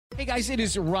Hey guys, it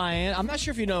is Ryan. I'm not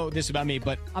sure if you know this about me,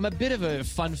 but I'm a bit of a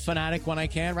fun fanatic when I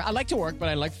can. I like to work, but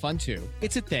I like fun too.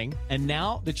 It's a thing. And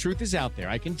now the truth is out there.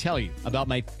 I can tell you about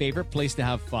my favorite place to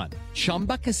have fun.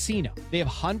 Chumba Casino. They have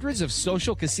hundreds of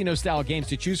social casino style games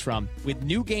to choose from with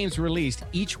new games released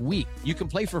each week. You can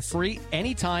play for free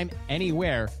anytime,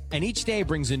 anywhere. And each day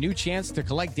brings a new chance to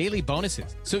collect daily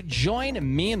bonuses. So join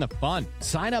me in the fun.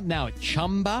 Sign up now at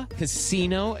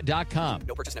ChumbaCasino.com.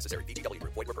 No purchase necessary. VGW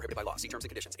Group. Void where prohibited by law. See terms and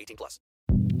conditions. 18+.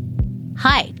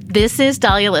 Hi, this is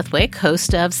Dahlia Lithwick,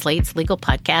 host of Slate's legal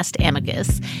podcast,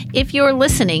 Amicus. If you're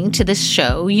listening to this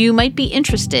show, you might be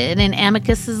interested in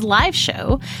Amicus's live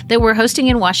show that we're hosting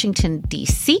in Washington,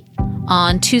 D.C.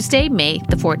 on Tuesday, May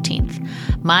the 14th.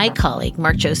 My colleague,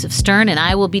 Mark Joseph Stern, and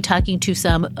I will be talking to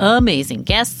some amazing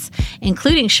guests,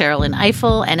 including Sherrilyn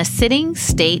Ifill and a sitting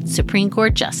state Supreme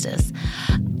Court justice,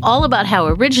 all about how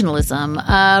originalism,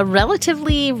 a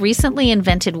relatively recently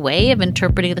invented way of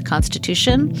interpreting the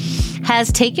Constitution,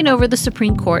 has taken over the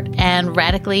Supreme Court and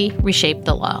radically reshaped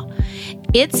the law.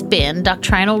 It's been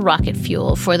doctrinal rocket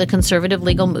fuel for the conservative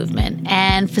legal movement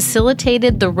and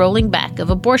facilitated the rolling back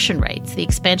of abortion rights, the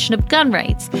expansion of gun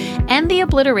rights, and the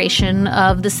obliteration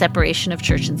of the separation of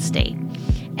church and state.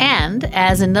 And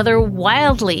as another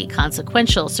wildly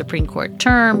consequential Supreme Court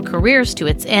term careers to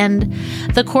its end,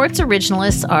 the court's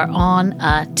originalists are on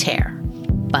a tear.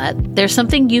 But there's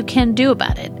something you can do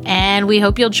about it, and we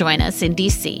hope you'll join us in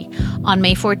D.C. on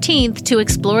May 14th to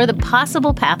explore the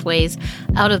possible pathways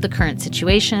out of the current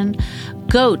situation.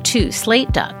 Go to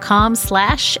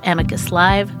slate.com/Amicus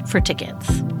Live for tickets.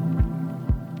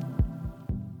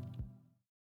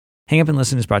 Hang Up and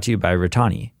Listen is brought to you by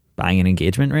Ritani. Buying an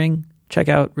engagement ring? Check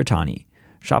out Ritani.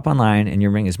 Shop online and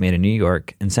your ring is made in New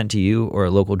York and sent to you or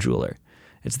a local jeweler.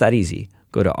 It's that easy.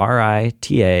 Go to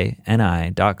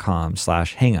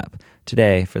ritani.com/hangup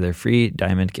today for their free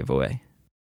diamond giveaway.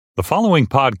 The following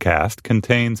podcast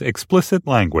contains explicit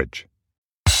language.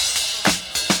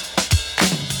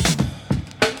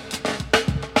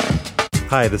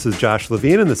 Hi, this is Josh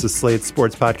Levine, and this is Slate's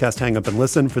sports podcast Hang Up and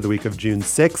Listen for the week of June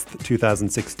 6th,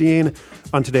 2016.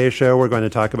 On today's show, we're going to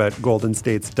talk about Golden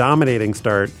State's dominating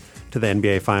start to the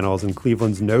NBA Finals and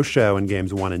Cleveland's no-show in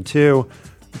Games 1 and 2.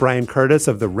 Brian Curtis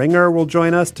of The Ringer will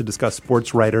join us to discuss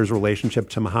sports writers' relationship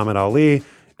to Muhammad Ali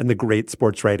and the great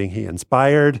sports writing he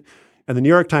inspired. And the New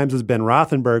York Times' Ben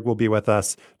Rothenberg will be with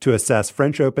us to assess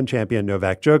French Open champion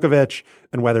Novak Djokovic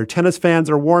and whether tennis fans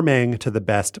are warming to the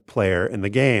best player in the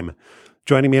game.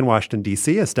 Joining me in Washington,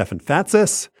 D.C. is Stefan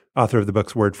Fatsis, author of the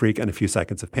books Word Freak and A Few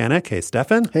Seconds of Panic. Hey,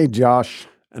 Stefan. Hey, Josh.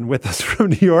 And with us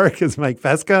from New York is Mike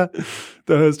Pesca,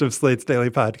 the host of Slate's daily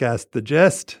podcast, The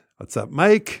Gist. What's up,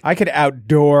 Mike? I could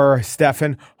outdoor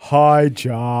Stefan. Hi,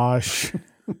 Josh.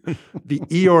 The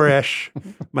Eeyore-ish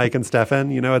Mike and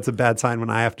Stefan. You know, it's a bad sign when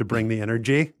I have to bring the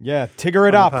energy. Yeah, tigger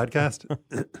it up. Podcast.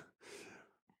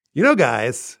 You know,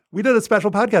 guys, we did a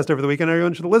special podcast over the weekend.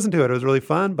 Everyone should listen to it. It was really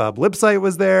fun. Bob Lipsyte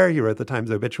was there. He wrote the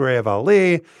Times obituary of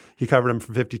Ali. He covered him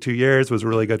for 52 years. It was a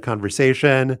really good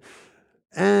conversation.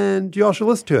 And you all should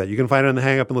listen to it. You can find it on the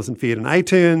Hang Up and Listen feed in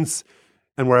iTunes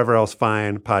and wherever else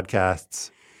fine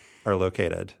podcasts are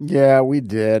located. Yeah, we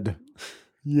did.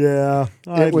 Yeah,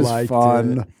 it was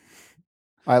fun.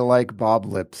 I like Bob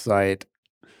Lipsyte.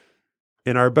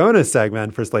 In our bonus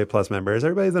segment for Slate Plus members,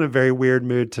 everybody's in a very weird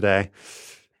mood today.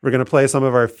 We're going to play some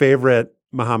of our favorite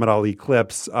Muhammad Ali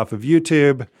clips off of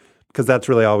YouTube because that's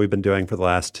really all we've been doing for the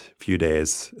last few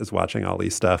days is watching Ali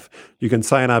stuff. You can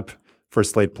sign up for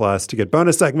Slate Plus to get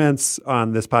bonus segments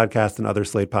on this podcast and other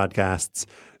Slate podcasts.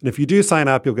 And if you do sign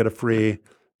up, you'll get a free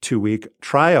 2-week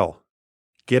trial.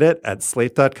 Get it at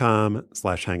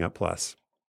slate.com/hangup+.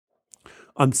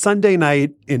 On Sunday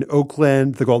night in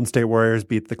Oakland, the Golden State Warriors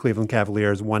beat the Cleveland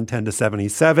Cavaliers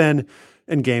 110-77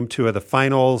 in Game 2 of the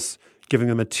Finals, giving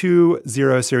them a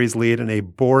 2-0 series lead in a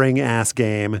boring-ass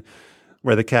game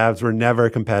where the Cavs were never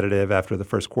competitive after the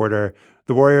first quarter.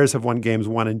 The Warriors have won Games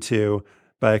 1 and 2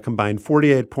 by a combined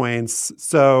 48 points.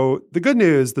 So the good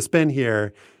news, the spin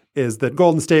here, is that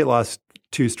Golden State lost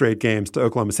 2 straight games to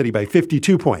Oklahoma City by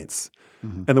 52 points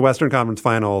in the Western Conference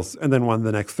Finals and then won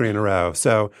the next 3 in a row.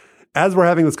 So as we're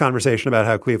having this conversation about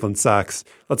how Cleveland sucks,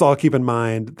 let's all keep in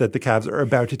mind that the Cavs are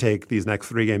about to take these next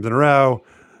 3 games in a row.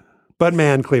 But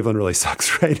man, Cleveland really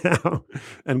sucks right now.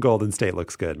 And Golden State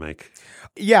looks good, Mike.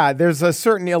 Yeah, there's a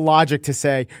certain illogic to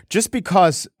say just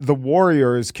because the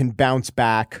Warriors can bounce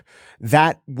back,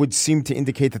 that would seem to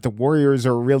indicate that the Warriors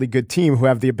are a really good team who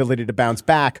have the ability to bounce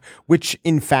back, which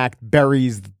in fact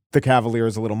buries the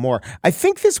Cavaliers a little more. I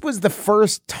think this was the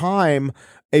first time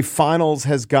a finals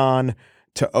has gone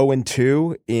to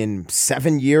 0-2 in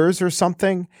 7 years or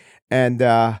something. And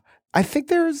I think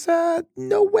there's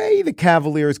no way the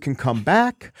Cavaliers can come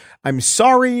back. I'm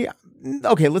sorry.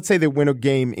 Okay, let's say they win a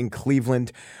game in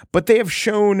Cleveland, but they have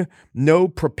shown no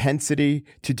propensity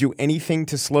to do anything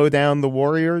to slow down the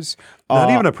Warriors.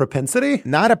 Not even a propensity?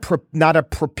 Not a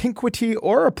propinquity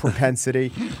or a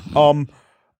propensity.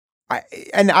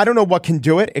 I don't know what can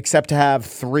do it except to have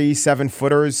 3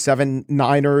 7-footers, 7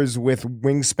 9ers with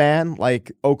wingspan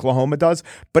like Oklahoma does.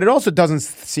 But it also doesn't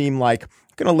seem like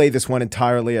I'm going to lay this one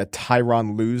entirely at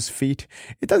Tyronn Lue's feet.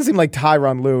 It doesn't seem like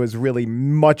Tyronn Lue is really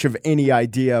much of any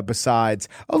idea besides,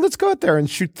 let's go out there and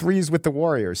shoot threes with the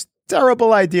Warriors.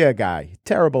 Terrible idea, guy.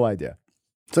 Terrible idea.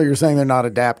 So you're saying they're not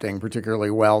adapting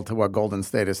particularly well to what Golden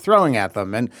State is throwing at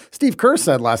them. And Steve Kerr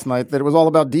said last night that it was all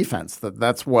about defense,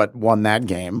 that's what won that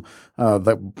game.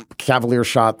 The Cavaliers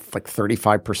shot like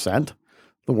 35%.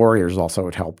 The Warriors also,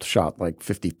 it helped, shot like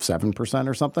 57%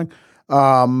 or something.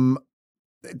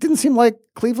 It didn't seem like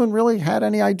Cleveland really had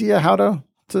any idea how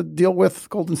to deal with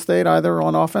Golden State either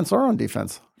on offense or on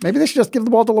defense. Maybe they should just give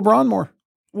the ball to LeBron more.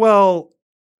 Well,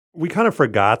 we kind of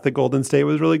forgot that Golden State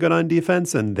was really good on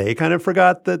defense, and they kind of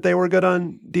forgot that they were good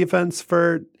on defense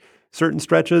for certain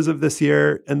stretches of this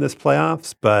year and this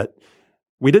playoffs. But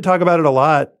we did talk about it a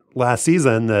lot last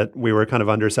season, that we were kind of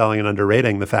underselling and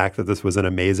underrating the fact that this was an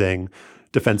amazing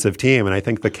defensive team. And I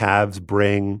think the Cavs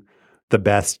bring the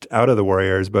best out of the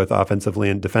Warriors, both offensively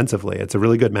and defensively. It's a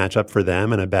really good matchup for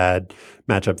them and a bad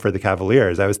matchup for the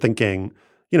Cavaliers. I was thinking,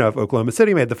 if Oklahoma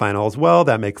City made the finals, well,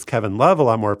 that makes Kevin Love a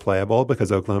lot more playable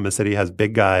because Oklahoma City has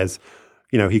big guys.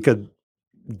 He could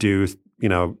do,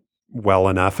 well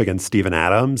enough against Steven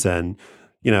Adams. And,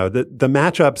 the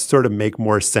matchups sort of make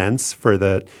more sense for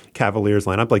the Cavaliers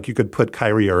lineup. Like you could put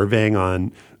Kyrie Irving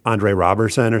on Andre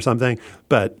Robertson or something.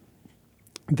 But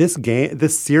this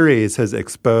series has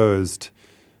exposed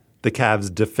the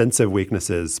Cavs' defensive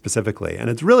weaknesses specifically. And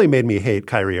it's really made me hate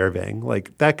Kyrie Irving.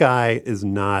 Like that guy is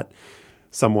not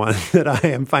someone that I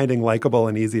am finding likable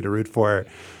and easy to root for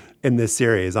in this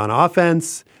series. On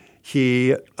offense,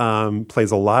 he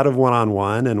plays a lot of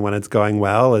one-on-one, and when it's going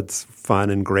well, it's fun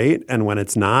and great. And when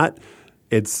it's not,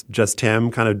 it's just him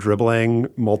kind of dribbling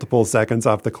multiple seconds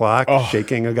off the clock,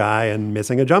 shaking a guy and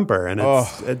missing a jumper. And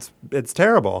it's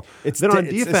terrible. Then on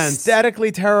defense, it's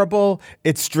aesthetically terrible.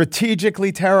 It's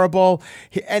strategically terrible.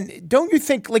 And don't you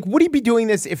think, would he be doing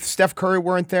this if Steph Curry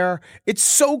weren't there? It's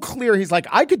so clear. He's like,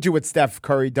 I could do what Steph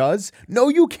Curry does. No,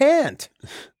 you can't.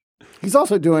 He's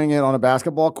also doing it on a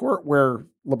basketball court where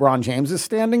LeBron James is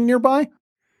standing nearby.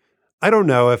 I don't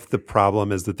know if the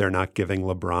problem is that they're not giving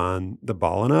LeBron the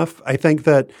ball enough. I think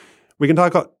that we can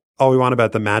talk all we want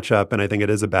about the matchup, and I think it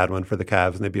is a bad one for the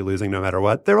Cavs, and they'd be losing no matter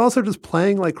what. They're also just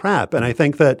playing like crap. And I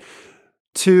think that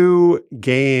 2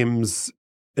 games,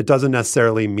 it doesn't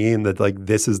necessarily mean that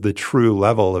this is the true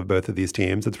level of both of these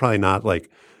teams. It's probably not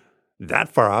that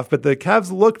far off, but the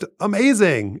Cavs looked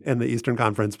amazing in the Eastern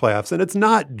Conference playoffs. And it's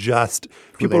not just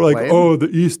people are like, oh, the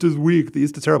East is weak. The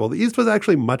East is terrible. The East was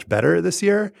actually much better this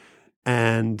year.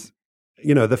 And,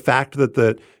 the fact that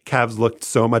the Cavs looked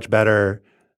so much better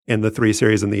in the 3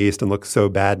 series in the East and look so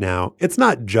bad now, it's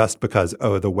not just because,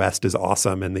 the West is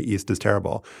awesome and the East is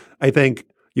terrible. I think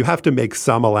you have to make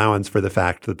some allowance for the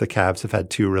fact that the Cavs have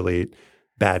had 2 really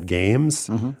bad games.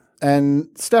 Mm-hmm. And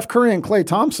Steph Curry and Klay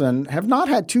Thompson have not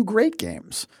had 2 great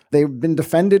games. They've been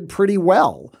defended pretty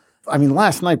well. I mean,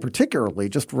 last night particularly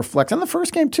just reflects, and the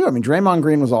first game too. I mean, Draymond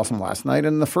Green was awesome last night,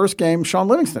 and the first game, Sean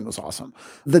Livingston was awesome.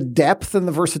 The depth and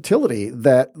the versatility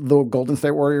that the Golden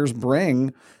State Warriors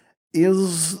bring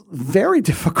is very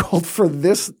difficult for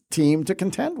this team to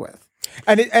contend with.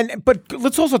 But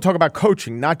let's also talk about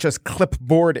coaching, not just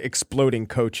clipboard exploding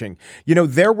coaching.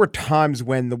 There were times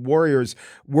when the Warriors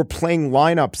were playing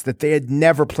lineups that they had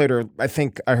never played, or I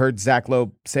think I heard Zach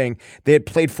Lowe saying they had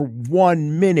played for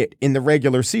 1 minute in the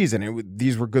regular season.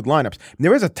 These were good lineups. And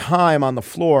there was a time on the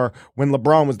floor when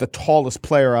LeBron was the tallest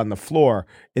player on the floor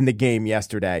in the game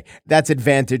yesterday. That's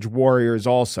advantage Warriors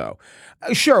also.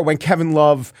 Sure, when Kevin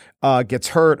Love gets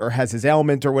hurt or has his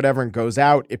ailment or whatever and goes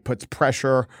out, it puts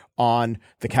pressure on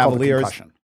the Cavaliers.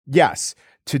 Concussion. Yes.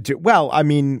 I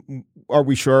mean, are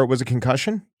we sure it was a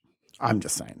concussion? I'm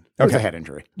just saying. It was a head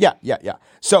injury. Yeah.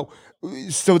 So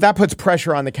that puts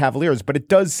pressure on the Cavaliers, but it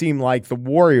does seem like the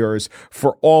Warriors,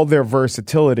 for all their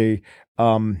versatility,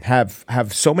 have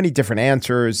so many different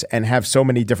answers and have so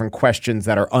many different questions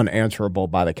that are unanswerable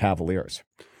by the Cavaliers.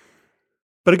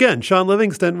 But again, Sean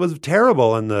Livingston was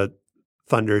terrible in the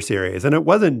Thunder series. And it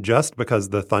wasn't just because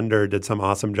the Thunder did some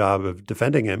awesome job of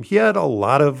defending him. He had a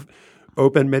lot of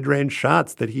open mid-range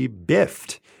shots that he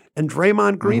biffed. And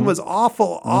Draymond Green was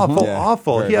awful.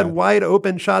 Yeah, He had wide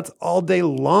open shots all day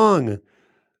long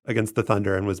against the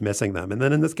Thunder and was missing them. And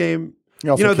then in this game, He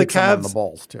also the keeps them on Cavs, the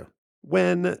Bulls too.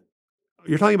 when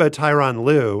you're talking about Tyronn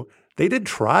Lue, they did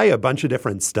try a bunch of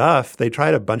different stuff. They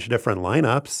tried a bunch of different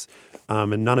lineups,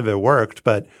 and none of it worked.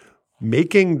 But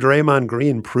making Draymond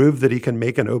Green prove that he can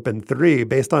make an open three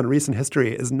based on recent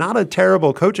history is not a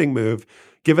terrible coaching move,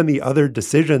 given the other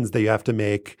decisions that you have to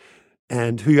make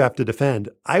and who you have to defend.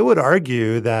 I would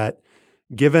argue that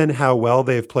given how well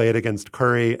they've played against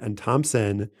Curry and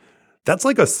Thompson, that's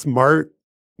like a smart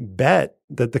bet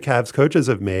that the Cavs coaches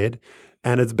have made,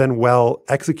 and it's been well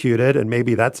executed. And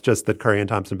maybe that's just that Curry and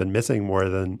Thompson have been missing more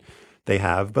than they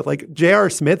have. But like J.R.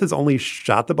 Smith has only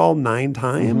shot the ball 9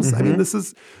 times. I mean, this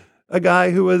is a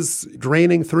guy who was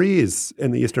draining threes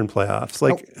in the Eastern playoffs.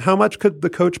 Like, how much could the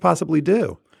coach possibly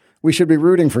do? We should be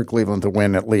rooting for Cleveland to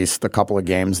win at least a couple of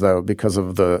games, though, because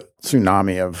of the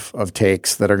tsunami of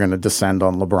takes that are going to descend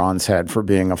on LeBron's head for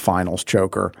being a finals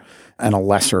choker and a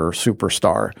lesser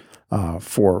superstar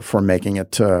for making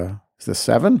it to, is this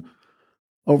 7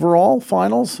 overall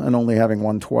finals and only having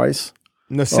won twice?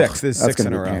 No, 6. This is 6 in a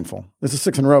row. That's going to be painful. This is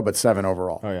 6 in a row, but 7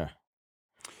 overall. Oh, yeah.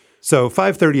 So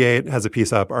 538 has a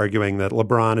piece up arguing that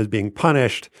LeBron is being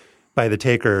punished by the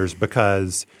takers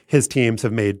because his teams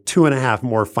have made 2.5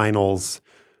 more finals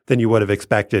than you would have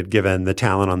expected given the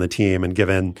talent on the team and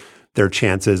given their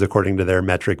chances according to their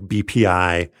metric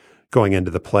BPI going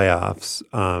into the playoffs.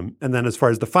 And then as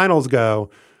far as the finals go,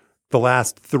 the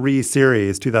last 3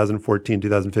 series, 2014,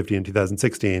 2015, and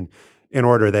 2016, in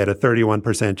order, they had a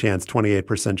 31% chance,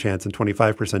 28% chance, and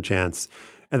 25% chance.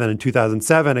 And then in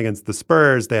 2007 against the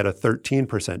Spurs, they had a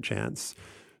 13% chance.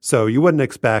 So you wouldn't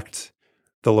expect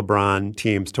the LeBron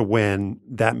teams to win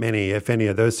that many, if any,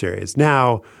 of those series.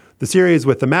 Now, the series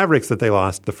with the Mavericks that they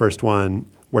lost, the first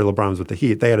one where LeBron was with the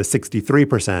Heat, they had a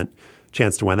 63%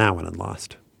 chance to win that one and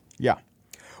lost. Yeah.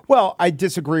 Well, I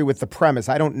disagree with the premise.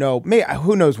 I don't know.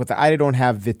 Who knows what I don't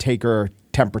have the taker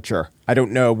temperature. I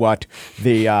don't know what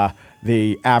the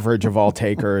average of all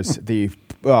takers, the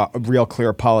Real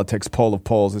Clear Politics poll of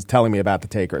polls is telling me about the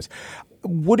takers.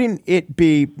 Wouldn't it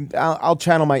be, I'll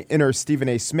channel my inner Stephen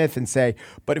A. Smith and say,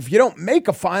 but if you don't make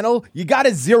a final, you got a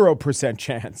 0%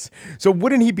 chance. So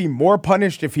wouldn't he be more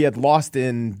punished if he had lost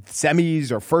in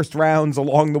semis or first rounds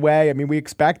along the way? I mean, we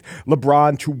expect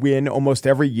LeBron to win almost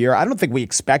every year. I don't think we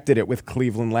expected it with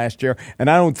Cleveland last year. And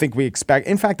I don't think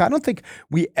in fact, I don't think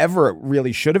we ever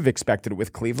really should have expected it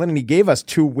with Cleveland. And he gave us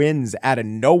 2 wins out of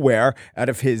nowhere, out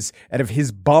of his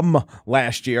bum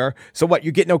last year. So what,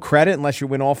 you get no credit unless you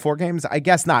win all 4 games? I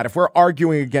guess not. If we're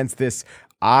arguing against this,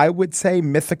 I would say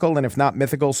mythical, and if not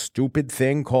mythical, stupid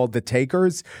thing called the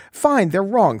takers, fine, they're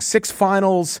wrong. 6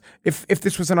 finals. If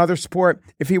this was another sport,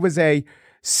 if he was a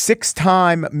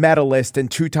 6-time medalist and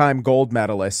 2-time gold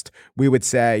medalist, we would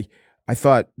say, I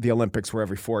thought the Olympics were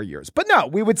every 4 years. But no,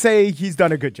 we would say he's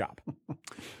done a good job.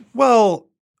 Well,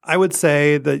 I would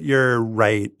say that you're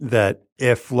right that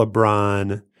if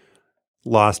LeBron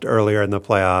lost earlier in the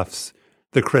playoffs,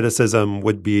 the criticism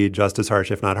would be just as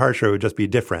harsh, if not harsher. It would just be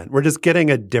different. We're just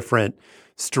getting a different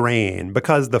strain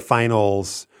because the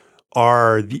finals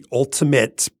are the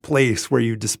ultimate place where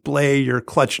you display your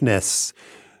clutchness.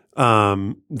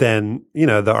 Then,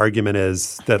 the argument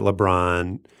is that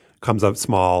LeBron comes up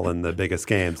small in the biggest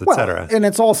games, et cetera. And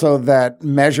it's also that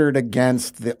measured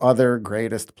against the other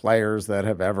greatest players that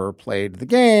have ever played the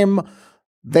game,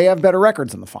 they have better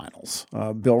records in the finals.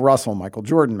 Bill Russell, Michael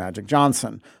Jordan, Magic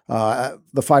Johnson. The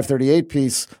 538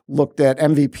 piece looked at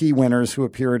MVP winners who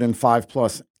appeared in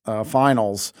 5+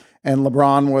 finals, and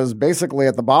LeBron was basically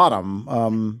at the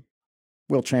bottom.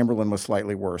 Will Chamberlain was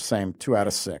slightly worse, same 2 out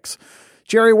of 6.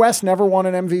 Jerry West never won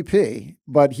an MVP,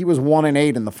 but he was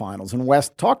 1-8 in the finals. And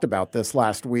West talked about this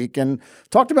last week and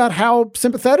talked about how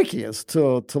sympathetic he is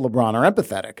to LeBron, or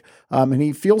empathetic. And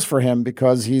he feels for him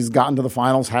because he's gotten to the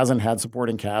finals, hasn't had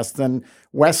supporting casts. And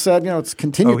West said, it's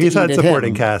continued to he's had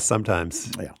supporting him. casts sometimes.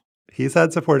 Yeah. He's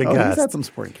had supporting casts. He's had some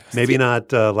supporting casts. Maybe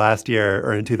not last year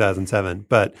or in 2007,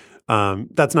 but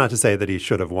that's not to say that he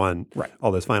should have won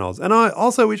all those finals. And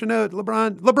also, we should note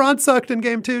LeBron sucked in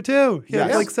game 2 too. He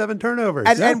had like 7 turnovers.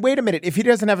 And wait a minute, if he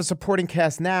doesn't have a supporting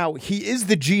cast now, he is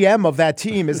the GM of that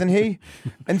team, isn't he?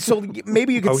 And so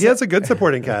maybe you could. He has a good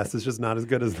supporting cast. It's just not as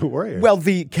good as the Warriors. Well,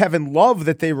 the Kevin Love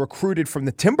that they recruited from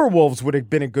the Timberwolves would have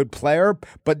been a good player,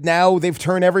 but now they've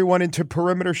turned everyone into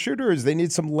perimeter shooters. They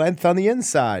need some length on the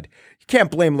inside. You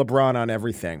can't blame LeBron on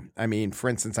everything. I mean, for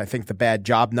instance, I think the bad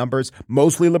job numbers,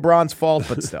 mostly LeBron's fault,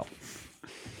 but still.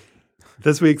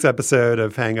 This week's episode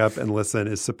of Hang Up and Listen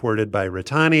is supported by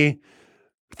Ritani.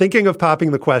 Thinking of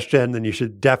popping the question, then you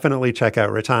should definitely check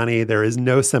out Ritani. There is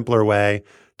no simpler way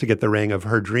to get the ring of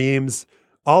her dreams.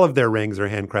 All of their rings are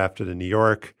handcrafted in New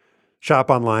York. Shop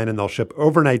online and they'll ship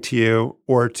overnight to you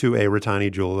or to a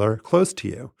Ritani jeweler close to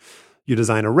you. You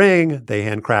design a ring, they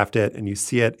handcraft it, and you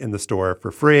see it in the store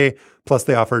for free. Plus,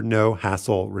 they offer no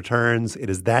hassle returns. It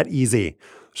is that easy.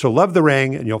 She'll love the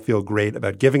ring, and you'll feel great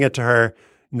about giving it to her.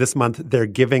 And this month, they're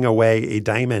giving away a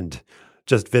diamond.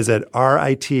 Just visit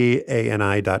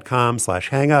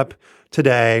ritani.com/hangup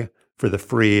today for the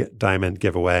free diamond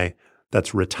giveaway.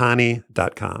 That's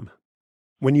ritani.com.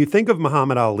 When you think of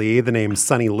Muhammad Ali, the names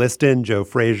Sonny Liston, Joe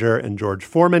Frazier, and George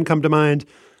Foreman come to mind.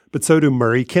 But so do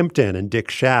Murray Kimpton and Dick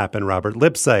Schaap and Robert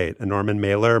Lipsyte and Norman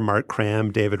Mailer, Mark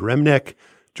Cram, David Remnick,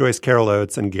 Joyce Carol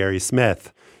Oates, and Gary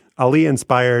Smith. Ali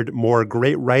inspired more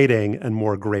great writing and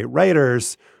more great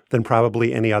writers than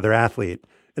probably any other athlete.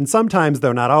 And sometimes,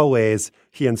 though not always,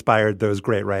 he inspired those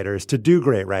great writers to do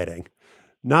great writing.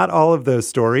 Not all of those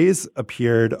stories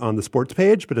appeared on the sports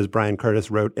page, but as Brian Curtis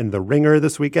wrote in The Ringer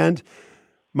this weekend,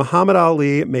 Muhammad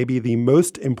Ali may be the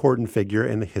most important figure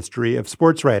in the history of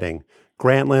sports writing.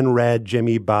 Grantland, Red,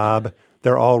 Jimmy, Bob,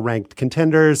 they're all ranked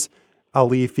contenders.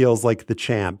 Ali feels like the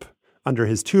champ. Under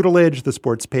his tutelage, the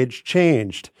sports page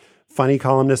changed. Funny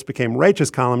columnists became righteous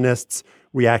columnists,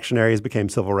 reactionaries became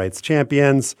civil rights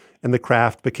champions, and the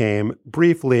craft became,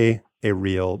 briefly, a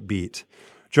real beat.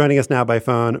 Joining us now by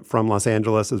phone from Los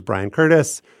Angeles is Brian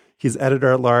Curtis. He's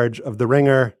editor-at-large of The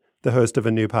Ringer, the host of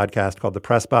a new podcast called The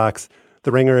Press Box.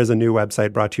 The Ringer is a new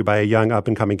website brought to you by a young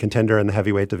up-and-coming contender in the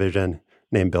heavyweight division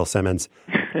named Bill Simmons.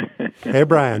 Hey,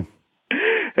 Brian.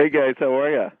 Hey, guys. How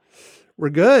are you? We're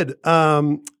good.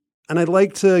 And I'd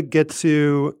like to get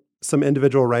to some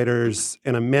individual writers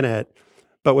in a minute.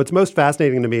 But what's most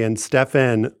fascinating to me, and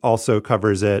Stefan also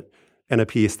covers it in a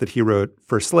piece that he wrote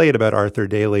for Slate about Arthur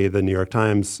Daly, the New York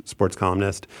Times sports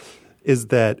columnist, is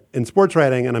that in sports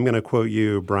writing, and I'm going to quote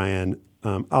you, Brian,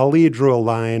 Ali drew a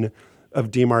line of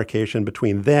demarcation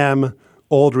between them,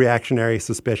 old reactionary,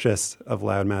 suspicious of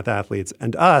loudmouth athletes,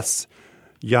 and us,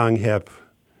 young, hip,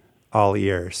 all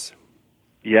ears.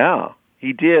 Yeah,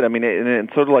 he did. I mean, and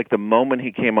sort of like the moment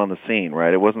he came on the scene,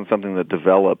 right? It wasn't something that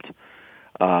developed,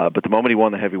 but the moment he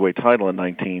won the heavyweight title in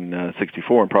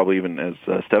 1964, and probably even, as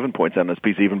Stephen points out in this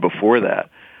piece, even before that,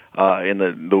 in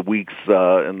the weeks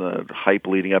and the hype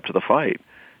leading up to the fight,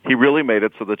 he really made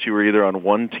it so that you were either on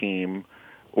one team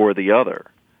or the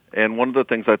other. And one of the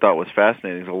things I thought was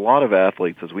fascinating is a lot of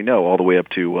athletes, as we know, all the way up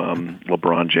to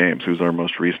LeBron James, who's our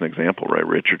most recent example, right?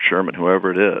 Richard Sherman,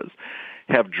 whoever it is,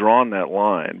 have drawn that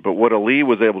line. But what Ali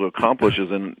was able to accomplish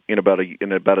is in about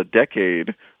a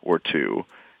decade or two,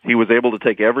 he was able to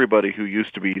take everybody who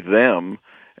used to be them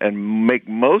and make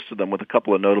most of them, with a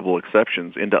couple of notable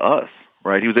exceptions, into us,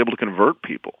 right? He was able to convert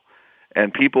people.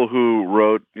 And people who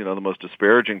wrote, the most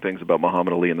disparaging things about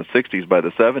Muhammad Ali in the 60s, by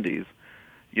the 70s,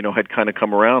 had kind of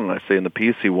come around, and I say in the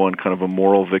piece he won kind of a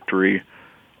moral victory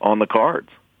on the cards,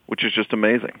 which is just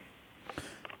amazing.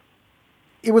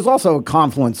 It was also a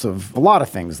confluence of a lot of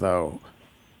things, though.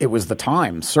 It was the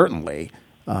time, certainly,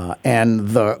 and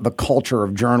the culture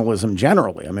of journalism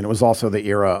generally. I mean, it was also the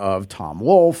era of Tom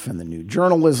Wolfe and the new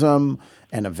journalism,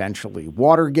 and eventually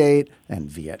Watergate and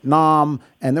Vietnam,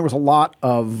 and there was a lot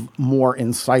of more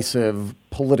incisive,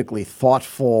 politically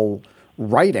thoughtful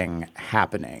writing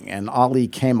happening. And Ali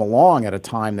came along at a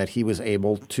time that he was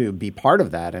able to be part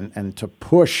of that and to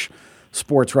push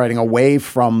sports writing away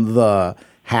from the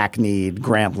hackneyed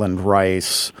Grantland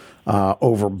Rice,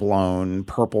 overblown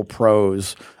purple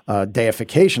prose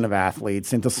deification of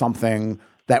athletes into something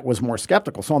that was more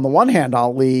skeptical. So on the one hand,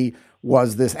 Ali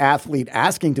was this athlete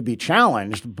asking to be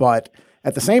challenged, but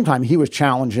at the same time, he was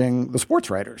challenging the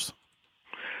sports writers.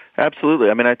 Absolutely.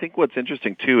 I mean, I think what's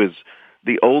interesting, too, is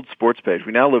the old sports page.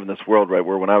 We now live in this world, right,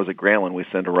 where when I was at Grantland, we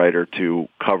sent a writer to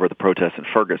cover the protests in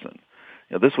Ferguson.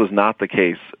 This was not the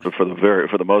case for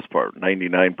the most part,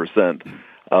 99%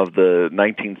 of the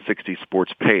 1960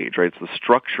 sports page, right? It's the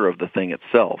structure of the thing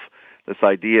itself, this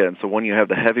idea. And so when you have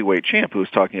the heavyweight champ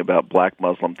who's talking about black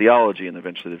Muslim theology and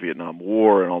eventually the Vietnam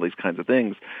War and all these kinds of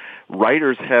things,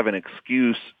 writers have an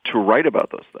excuse to write about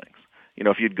those things.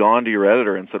 If you'd gone to your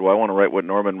editor and said, well, I want to write what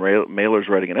Norman Mailer's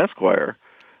writing in Esquire,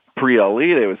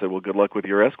 pre-Ali, they would say, well, good luck with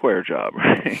your Esquire job,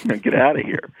 right? Get out of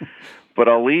here. But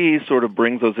Ali sort of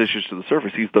brings those issues to the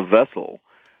surface. He's the vessel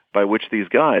by which these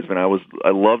guys, I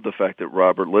love the fact that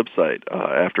Robert Lipsyte,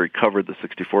 after he covered the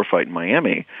 64 fight in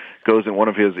Miami, goes in one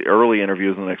of his early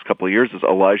interviews in the next couple of years as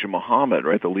Elijah Muhammad,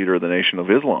 right, the leader of the Nation of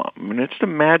Islam. I mean, just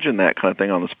imagine that kind of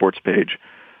thing on the sports page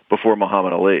before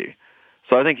Muhammad Ali.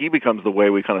 So I think he becomes the way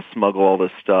we kind of smuggle all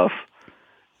this stuff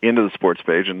into the sports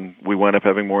page, and we wind up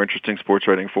having more interesting sports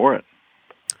writing for it.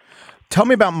 Tell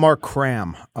me about Mark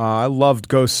Cram. I loved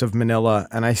Ghosts of Manila,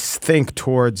 and I think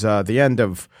towards the end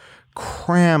of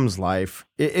Cram's life,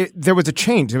 there was a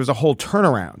change. There was a whole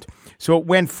turnaround. So it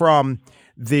went from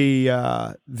the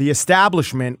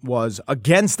establishment was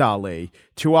against Ali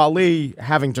to Ali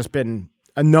having just been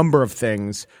a number of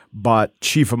things, but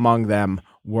chief among them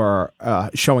were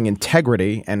showing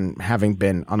integrity and having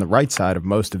been on the right side of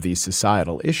most of these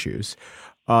societal issues.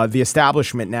 The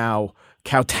establishment now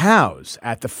kowtows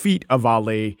at the feet of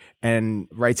Ali and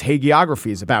writes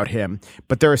hagiographies about him,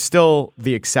 but there are still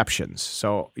the exceptions.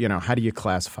 So, how do you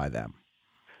classify them?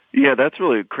 Yeah,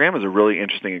 Cram is a really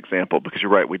interesting example because you're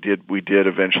right. We did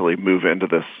eventually move into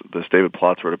this. David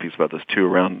Plotz wrote a piece about this too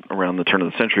around the turn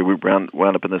of the century. We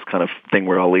wound up in this kind of thing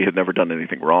where Ali had never done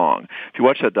anything wrong. If you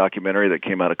watch that documentary that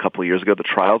came out a couple of years ago, The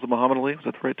Trials of Muhammad Ali, was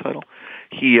that the right title?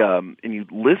 And you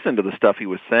listen to the stuff he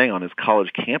was saying on his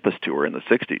college campus tour in the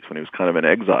 60s when he was kind of in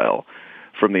exile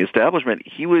from the establishment.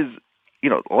 He was,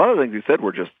 a lot of the things he said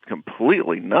were just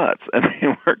completely nuts, and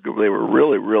they were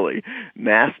really, really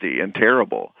nasty and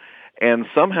terrible. And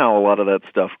somehow a lot of that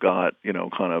stuff got,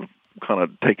 kind of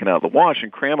taken out of the wash.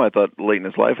 And Cram, I thought, late in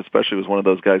his life especially, was one of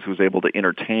those guys who was able to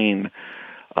entertain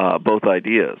both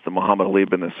ideas. That Muhammad Ali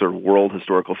had been this sort of world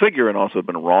historical figure and also had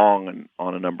been wrong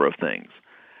on a number of things.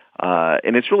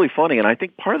 And it's really funny, and I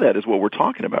think part of that is what we're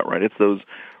talking about, right? It's those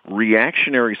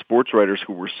reactionary sports writers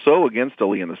who were so against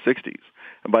Ali in the 60s.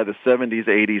 And by the 70s,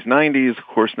 80s, 90s, of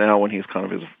course, now when he's kind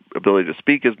of his ability to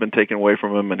speak has been taken away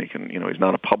from him and he can, he's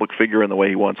not a public figure in the way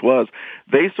he once was,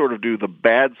 they sort of do the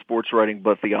bad sports writing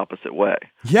but the opposite way.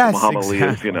 Yes, Muhammad Ali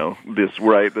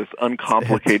is, this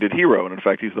uncomplicated hero. And in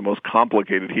fact, he's the most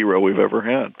complicated hero we've ever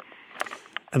had.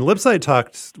 And Lipside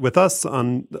talked with us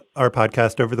on our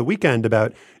podcast over the weekend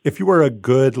about if you were a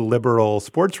good liberal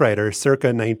sports writer circa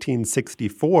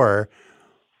 1964,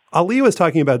 Ali was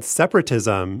talking about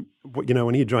separatism,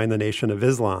 when he joined the Nation of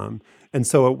Islam. And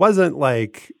so it wasn't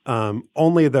like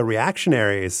only the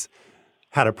reactionaries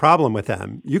had a problem with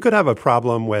him. You could have a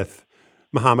problem with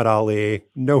Muhammad Ali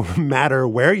no matter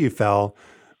where you fell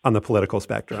on the political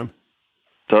spectrum.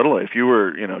 Totally. If you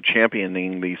were,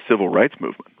 championing the civil rights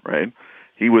movement, right?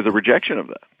 He was a rejection of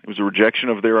that. It was a rejection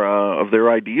of their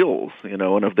ideals, and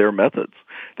of their methods.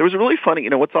 There was a really funny,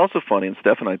 what's also funny, and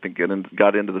Stefan, I think,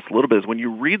 got into this a little bit, is when you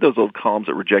read those old columns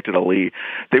that rejected Ali,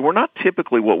 they were not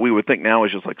typically what we would think now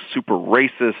is just like super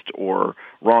racist or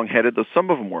wrong-headed, though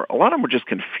some of them were. A lot of them were just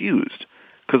confused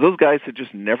because those guys had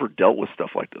just never dealt with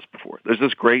stuff like this before. There's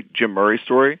this great Jim Murray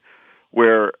story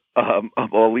where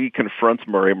Ali confronts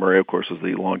Murray. Murray, of course, was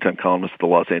the longtime columnist at the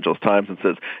Los Angeles Times, and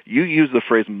says, "You used the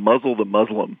phrase muzzle the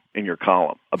Muslim in your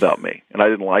column about me, and I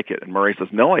didn't like it." And Murray says,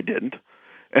 "No, I didn't."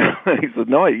 And he says,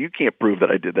 "No, you can't prove that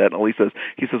I did that." And Ali says,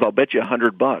 "I'll bet you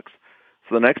 $100."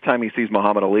 So the next time he sees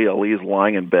Muhammad Ali, Ali is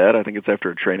lying in bed. I think it's after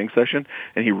a training session,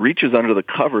 and he reaches under the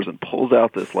covers and pulls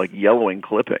out this yellowing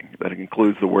clipping that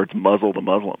includes the words "muzzle the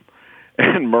Muslim."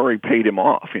 And Murray paid him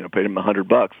off, paid him the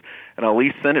 $100. And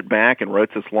Ali sent it back and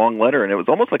writes this long letter. And it was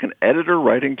almost like an editor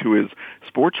writing to his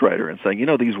sports writer and saying,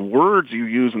 these words you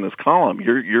use in this column,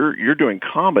 you're doing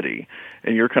comedy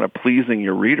and you're kind of pleasing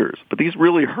your readers. But these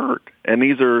really hurt. And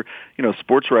these are,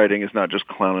 sports writing is not just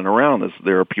clowning around.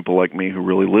 There are people like me who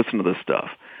really listen to this stuff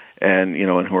and,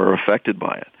 and who are affected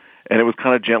by it. And it was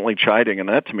kind of gently chiding. And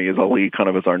that to me is Ali kind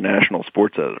of as our national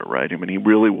sports editor, right? I mean, he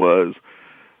really was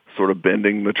sort of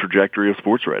bending the trajectory of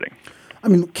sports writing. I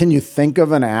mean, can you think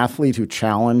of an athlete who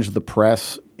challenged the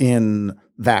press in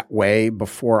that way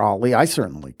before Ali? I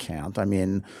certainly can't. I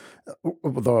mean,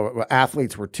 the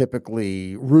athletes were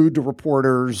typically rude to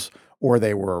reporters or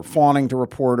they were fawning to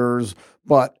reporters,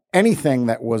 but anything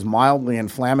that was mildly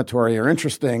inflammatory or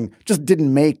interesting just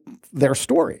didn't make their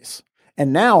stories.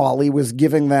 And now Ali was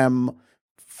giving them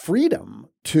freedom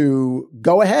to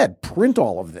go ahead, print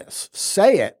all of this,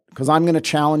 say it, because I'm going to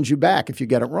challenge you back if you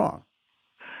get it wrong.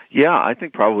 Yeah, I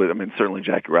think probably. I mean, certainly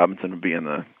Jackie Robinson would be in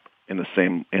the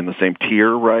same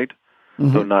tier, right?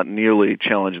 Mm-hmm. So not nearly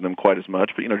challenging them quite as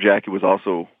much. But Jackie was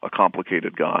also a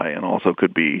complicated guy, and also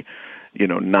could be,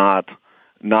 not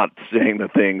saying the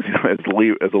things as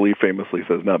Ali famously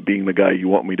says, not being the guy you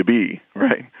want me to be,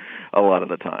 right? A lot of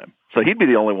the time. So he'd be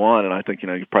the only one, and I think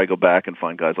you'd probably go back and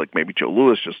find guys like maybe Joe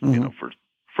Louis, just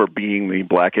for being the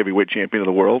black heavyweight champion of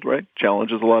the world, right?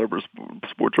 Challenges a lot of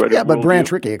sports writers. Yeah, but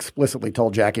Branch Rickey explicitly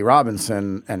told Jackie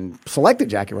Robinson and selected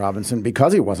Jackie Robinson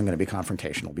because he wasn't going to be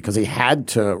confrontational, because he had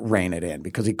to rein it in,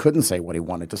 because he couldn't say what he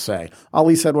wanted to say.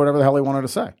 Ali said whatever the hell he wanted to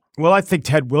say. Well, I think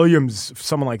Ted Williams,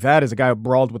 someone like that, is a guy who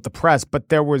brawled with the press, but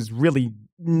there was really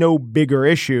no bigger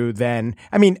issue than,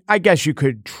 I mean, I guess you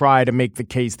could try to make the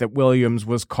case that Williams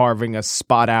was carving a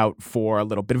spot out for a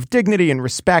little bit of dignity and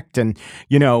respect and,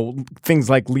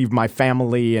 things like leave my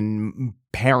family and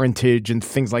parentage and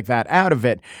things like that out of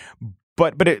it.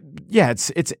 But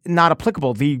it's not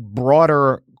applicable. The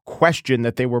broader question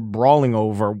that they were brawling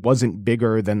over wasn't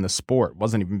bigger than the sport,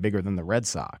 wasn't even bigger than the Red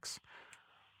Sox.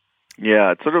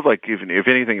 Yeah, it's sort of like, if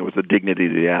anything, it was the dignity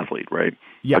of the athlete, right?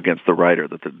 Yeah. Against the writer,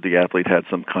 that the athlete had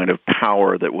some kind of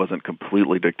power that wasn't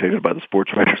completely dictated by the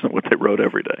sports writers and what they wrote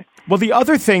every day. Well, the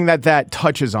other thing that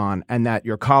touches on, and that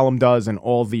your column does, and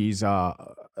all these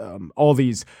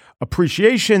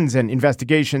appreciations and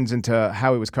investigations into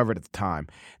how it was covered at the time,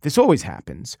 this always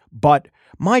happens, but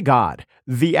my God,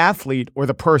 the athlete or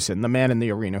the person, the man in the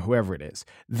arena, whoever it is,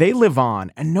 they live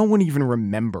on and no one even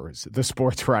remembers the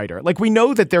sports writer. Like, we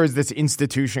know that there is this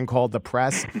institution called the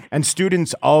press, and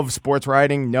students of sports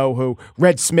writing know who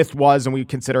Red Smith was and we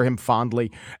consider him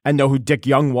fondly, and know who Dick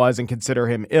Young was and consider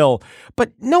him ill.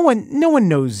 But no one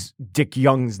knows Dick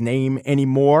Young's name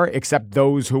anymore, except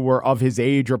those who were of his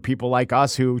age or people like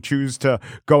us who choose to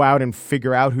go out and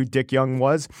figure out who Dick Young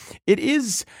was. It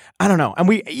is, I don't know. And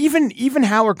we even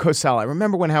Howard Cosell, I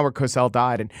remember when Howard Cosell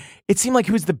died, and it seemed like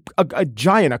he was a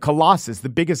giant, a colossus, the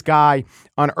biggest guy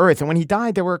on earth. And when he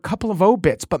died, there were a couple of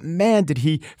obits, but man, did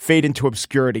he fade into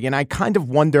obscurity. And I kind of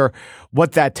wonder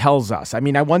what that tells us. I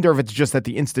mean, I wonder if it's just that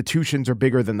the institutions are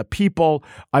bigger than the people.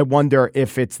 I wonder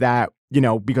if it's that,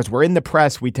 because we're in the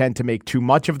press, we tend to make too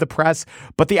much of the press,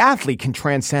 but the athlete can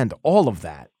transcend all of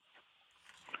that.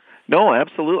 No,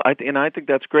 absolutely. I think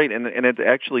that's great. And it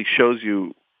actually shows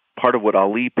you part of what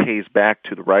Ali pays back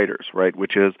to the writers, right,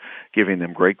 which is giving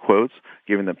them great quotes,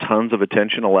 giving them tons of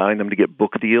attention, allowing them to get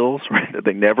book deals, right, that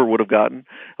they never would have gotten,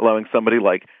 allowing somebody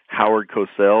like Howard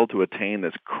Cosell to attain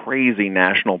this crazy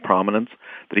national prominence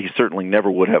that he certainly never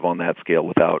would have on that scale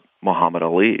without Muhammad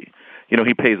Ali.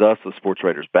 He pays us, the sports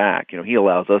writers, back. He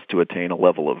allows us to attain a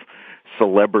level of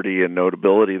celebrity and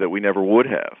notability that we never would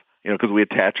have, because we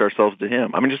attach ourselves to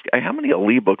him. I mean, just how many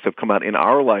Ali books have come out in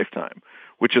our lifetime,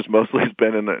 which has mostly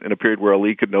been in a period where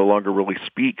Ali could no longer really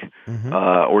speak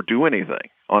or do anything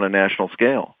on a national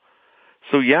scale.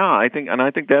 So yeah, I think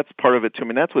that's part of it too. I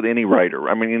mean, that's with any writer.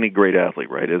 I mean, any great athlete,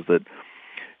 right? Is that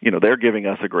they're giving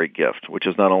us a great gift, which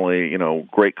is not only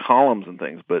great columns and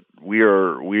things, but we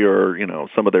are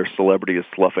some of their celebrity is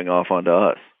sloughing off onto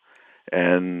us,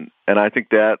 and I think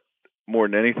that more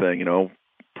than anything,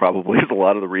 probably is a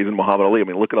lot of the reason Muhammad Ali. I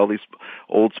mean, look at all these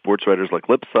old sports writers like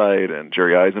Lipsyte and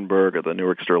Jerry Eisenberg at the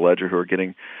Newark Star-Ledger who are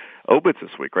getting obits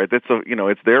this week, right? That's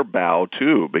it's their bow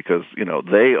too, because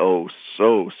they owe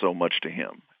so much to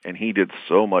him, and he did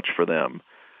so much for them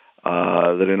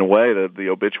that in a way that the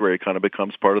obituary kind of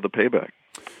becomes part of the payback.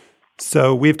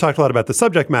 So we've talked a lot about the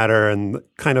subject matter and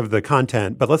kind of the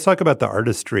content, but let's talk about the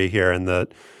artistry here and the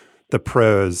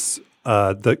prose.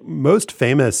 The most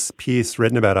famous piece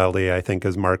written about Ali, I think,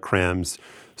 is Mark Cram's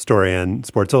story in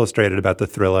Sports Illustrated about the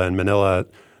Thrilla in Manila,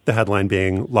 the headline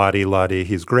being, "Lottie, Lottie,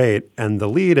 he's great." And the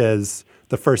lead is,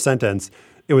 the first sentence,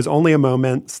 "It was only a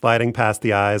moment sliding past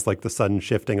the eyes like the sudden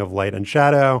shifting of light and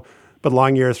shadow, but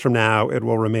long years from now, it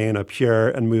will remain a pure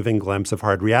and moving glimpse of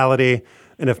hard reality.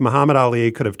 And if Muhammad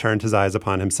Ali could have turned his eyes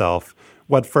upon himself,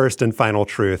 what first and final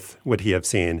truth would he have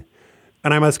seen?"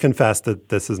 And I must confess that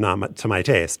this is not to my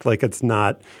taste. Like, it's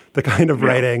not the kind of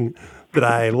writing that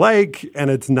I like, and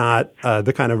it's not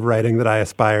the kind of writing that I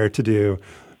aspire to do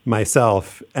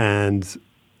myself. And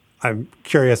I'm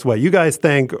curious what you guys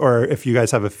think, or if you guys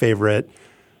have a favorite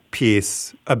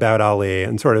piece about Ali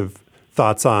and sort of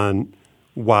thoughts on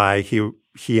why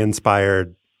he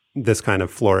inspired this kind of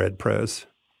florid prose.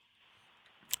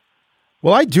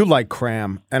 Well, I do like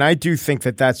Cram, and I do think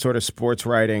that sort of sports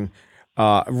writing,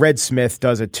 Red Smith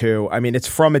does it too. I mean, it's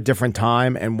from a different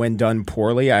time, and when done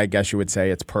poorly, I guess you would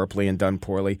say it's purpley and done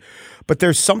poorly. But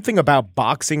there's something about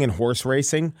boxing and horse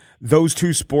racing, those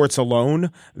two sports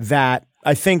alone, that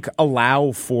I think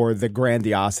allow for the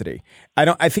grandiosity.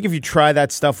 I think if you try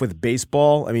that stuff with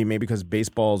baseball, I mean, maybe because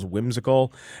baseball is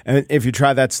whimsical, and if you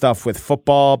try that stuff with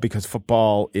football, because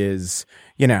football is,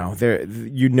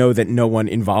 that no one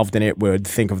involved in it would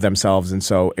think of themselves and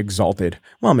so exalted.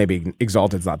 Well, maybe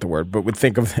exalted is not the word, but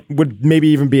would maybe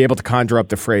even be able to conjure up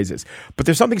the phrases. But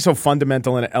there's something so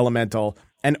fundamental and elemental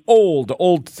and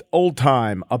old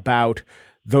time about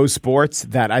those sports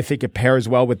that I think it pairs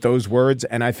well with those words,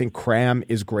 and I think Cram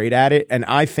is great at it. And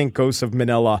I think Ghosts of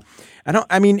Manila,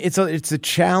 it's a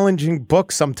challenging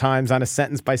book sometimes on a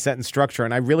sentence by sentence structure,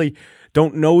 and I really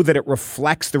don't know that it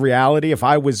reflects the reality. If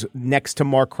I was next to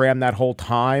Mark Cram that whole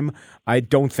time, I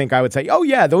don't think I would say, "Oh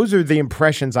yeah, those are the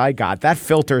impressions I got. That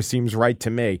filter seems right to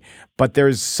me." But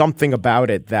there's something about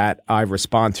it that I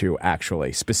respond to,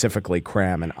 actually, specifically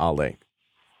Cram and Ali.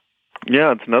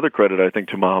 Yeah, it's another credit, I think,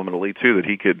 to Muhammad Ali, too, that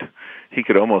he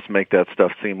could almost make that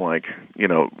stuff seem like,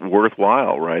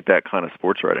 worthwhile, right? That kind of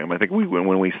sports writing. I mean, I think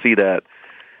when we see that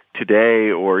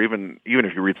today, or even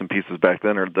if you read some pieces back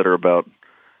then that are about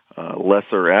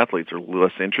lesser athletes or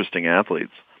less interesting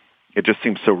athletes, it just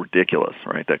seems so ridiculous,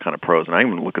 right? That kind of prose. And I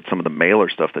even look at some of the Mailer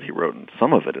stuff that he wrote, and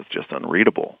some of it is just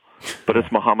unreadable. But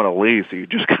it's Muhammad Ali, so you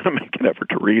just got to make an effort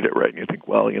to read it, right? And you think,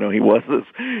 well, he was this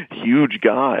huge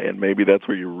guy, and maybe that's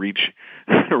where you reach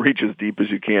as deep as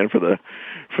you can for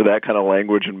that kind of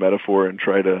language and metaphor, and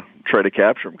try to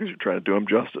capture him, because you're trying to do him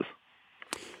justice.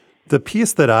 The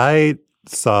piece that I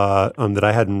saw that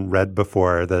I hadn't read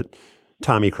before, that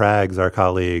Tommy Craggs, our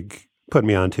colleague, put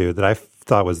me onto, that I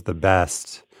thought was the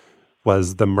best,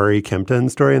 was the Murray Kempton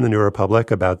story in the New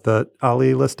Republic about the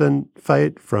Ali Liston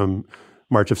fight from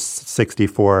March of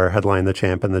 '64, headline The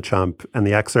Champ and the Chump, and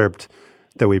the excerpt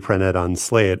that we printed on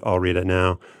Slate, I'll read it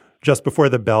now. Just before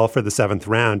the bell for the 7th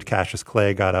round, Cassius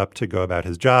Clay got up to go about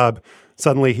his job.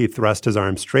 Suddenly, he thrust his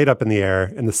arm straight up in the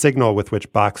air in the signal with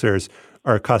which boxers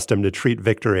are accustomed to treat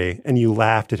victory, and you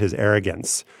laughed at his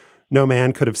arrogance. No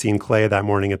man could have seen Clay that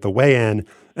morning at the weigh-in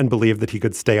and believed that he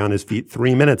could stay on his feet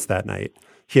 3 minutes that night.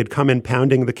 He had come in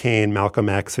pounding the cane Malcolm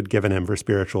X had given him for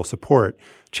spiritual support,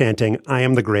 chanting, "I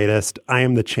am the greatest, I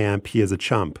am the champ, he is a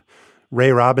chump."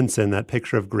 Ray Robinson, that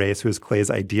picture of Grace, who is Clay's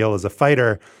ideal as a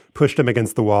fighter, pushed him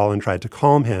against the wall and tried to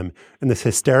calm him, and this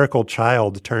hysterical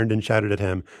child turned and shouted at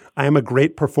him, "I am a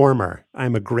great performer, I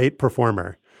am a great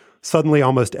performer." Suddenly,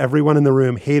 almost everyone in the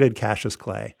room hated Cassius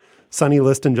Clay. Sonny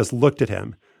Liston just looked at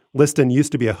him. Liston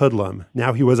used to be a hoodlum.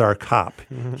 Now he was our cop.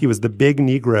 Mm-hmm. He was the big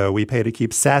Negro we pay to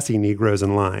keep sassy Negroes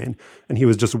in line. And he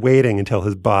was just waiting until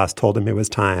his boss told him it was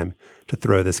time to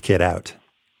throw this kid out.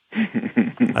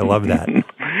 I love that.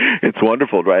 It's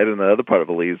wonderful, right? And the other part of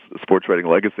Ali's sports writing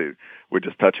legacy we're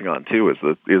just touching on, too,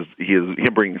 is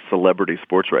him bringing celebrity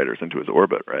sports writers into his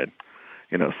orbit, right?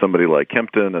 Somebody like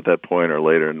Kempton at that point, or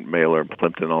later, and Mailer and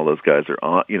Plimpton, all those guys are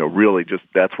on, really just,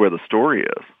 that's where the story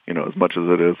is, as much as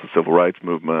it is the civil rights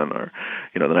movement, or,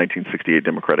 the 1968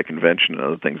 Democratic Convention and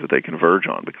other things that they converge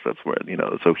on, because that's where,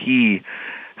 so he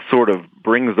sort of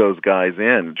brings those guys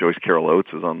in. Joyce Carol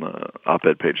Oates is on the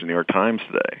op-ed page in the New York Times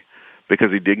today,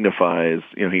 because he dignifies,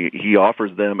 he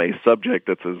offers them a subject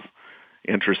that's as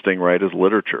interesting, right, as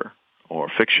literature or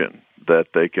fiction, that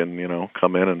they can,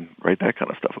 come in and write that kind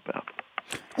of stuff about.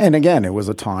 And again, it was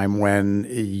a time when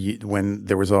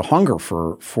there was a hunger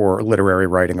for literary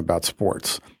writing about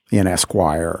sports in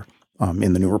Esquire,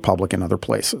 in the New Republic, and other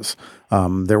places.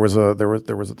 There was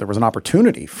an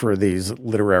opportunity for these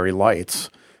literary lights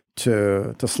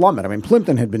to slum it. I mean,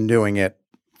 Plimpton had been doing it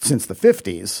since the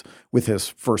 50s with his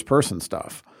first person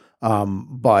stuff,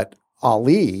 but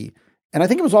Ali, and I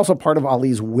think it was also part of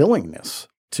Ali's willingness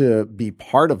to be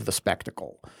part of the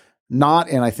spectacle. Not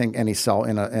in, I think, in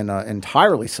an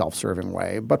entirely self-serving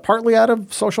way, but partly out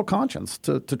of social conscience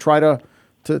to try to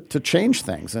change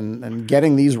things, and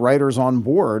getting these writers on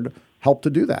board helped to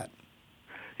do that.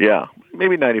 Yeah,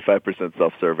 maybe 95%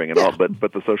 self-serving and all,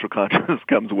 but the social conscience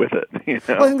comes with it.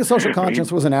 Well, I think the social conscience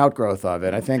was an outgrowth of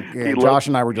it. I think Josh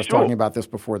and I were just talking about this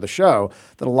before the show,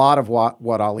 that a lot of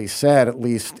what Ali said, at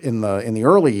least in the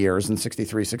early years, in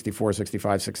 63, 64,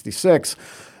 65, 66,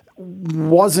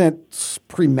 wasn't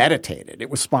premeditated. It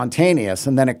was spontaneous,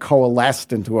 and then it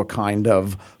coalesced into a kind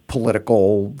of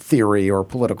political theory or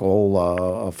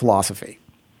political philosophy.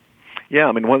 Yeah,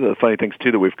 I mean, one of the funny things,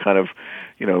 too, that we've kind of,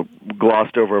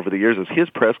 glossed over the years is his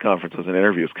press conferences and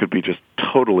interviews could be just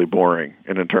totally boring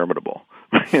and interminable.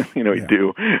 He'd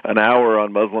do an hour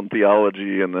on Muslim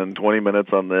theology, and then 20 minutes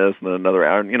on this, and then another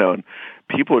hour, and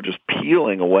people are just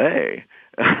peeling away.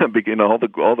 I'm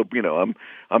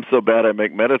so bad I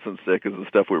make medicine sick is the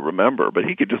stuff we remember, but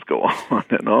he could just go on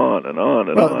and on and on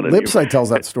and on. Lipsyte tells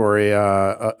that story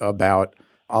about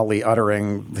Ali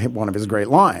uttering one of his great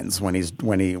lines when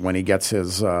he gets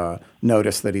his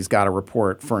notice that he's got to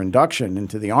report for induction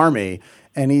into the army,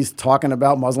 and he's talking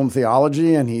about Muslim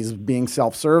theology, and he's being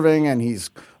self-serving, and he's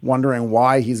wondering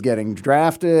why he's getting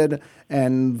drafted,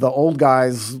 and the old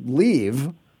guys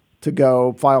leave to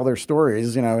go file their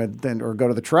stories, or go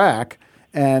to the track.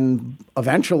 And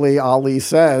eventually Ali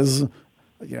says,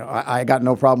 I got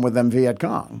no problem with them Viet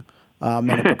Cong.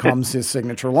 And it becomes his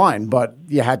signature line, but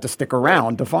you had to stick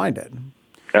around to find it.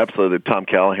 Absolutely. Tom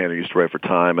Callahan, who used to write for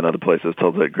Time and other places,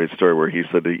 tells that great story where he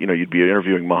said that, you'd be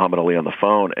interviewing Muhammad Ali on the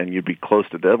phone and you'd be close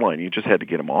to deadline. You just had to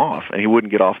get him off, and he wouldn't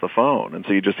get off the phone. And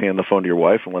so you just hand the phone to your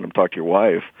wife and let him talk to your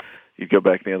wife. You'd go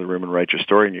back in the other room and write your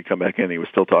story, and you come back in and he was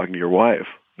still talking to your wife.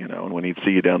 And when he'd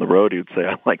see you down the road, he'd say,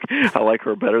 I like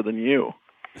her better than you.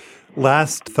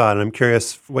 Last thought, and I'm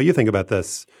curious what you think about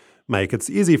this. Mike, it's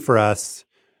easy for us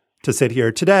to sit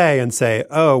here today and say,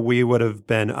 oh, we would have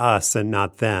been us and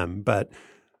not them. But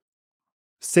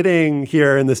sitting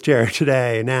here in this chair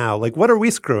today now, like, what are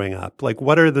we screwing up? Like,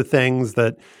 what are the things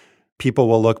that people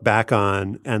will look back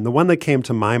on? And the one that came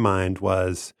to my mind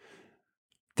was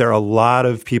there are a lot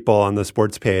of people on the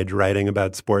sports page writing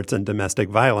about sports and domestic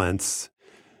violence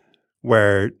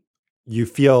where you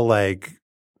feel like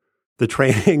the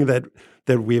training that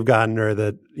we've gotten or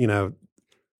that,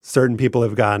 certain people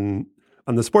have gotten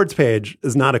on the sports page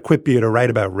does not equip you to write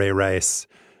about Ray Rice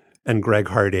and Greg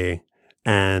Hardy.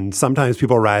 And sometimes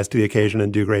people rise to the occasion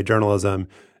and do great journalism,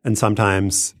 and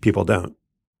sometimes people don't.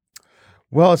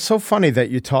 Well, it's so funny that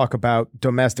you talk about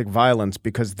domestic violence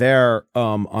because there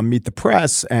on Meet the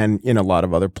Press and in a lot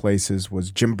of other places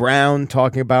was Jim Brown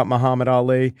talking about Muhammad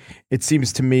Ali. It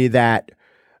seems to me that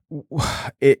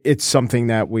it's something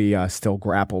that we still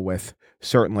grapple with,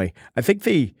 certainly. I think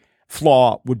the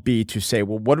flaw would be to say,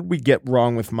 well, what did we get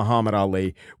wrong with Muhammad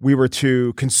Ali? We were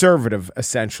too conservative,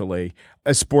 essentially.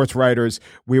 As sports writers,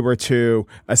 we were too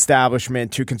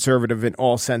establishment, too conservative in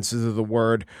all senses of the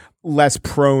word, less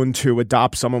prone to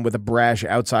adopt someone with a brash,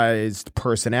 outsized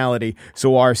personality.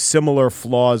 So our similar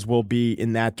flaws will be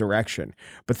in that direction.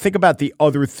 But think about the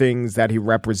other things that he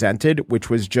represented, which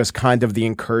was just kind of the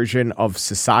incursion of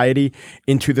society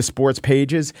into the sports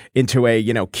pages, into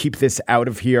a, keep this out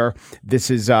of here.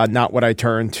 This is not what I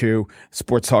turn to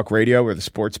sports talk radio or the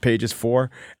sports pages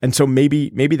for. And so maybe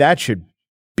that should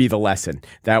be the lesson,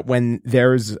 that when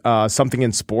there's something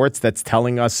in sports that's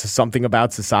telling us something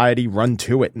about society, run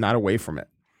to it, not away from it.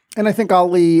 And I think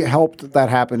Ali helped that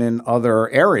happen in other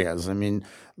areas. I mean,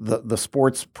 the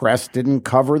sports press didn't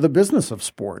cover the business of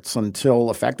sports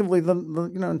until effectively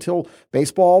until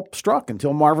baseball struck,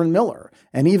 until Marvin Miller.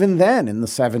 And even then in the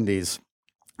 70s,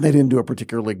 they didn't do a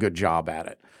particularly good job at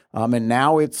it. And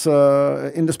now it's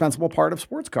an indispensable part of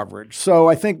sports coverage. So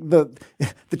I think the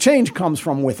change comes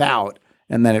from without,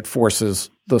 and then it forces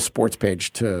the sports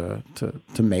page to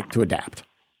adapt.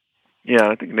 Yeah,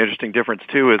 I think an interesting difference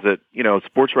too is that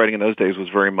sports writing in those days was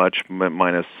very much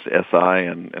minus SI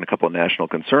and a couple of national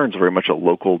concerns, very much a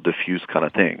local, diffuse kind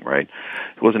of thing, right?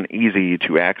 It wasn't easy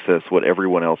to access what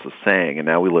everyone else is saying, and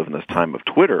now we live in this time of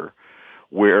Twitter,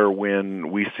 where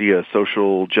when we see a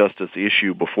social justice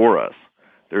issue before us,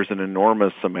 there's an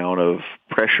enormous amount of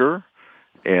pressure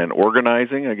and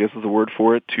organizing, I guess is the word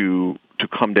for it, to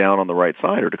come down on the right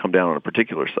side or to come down on a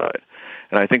particular side.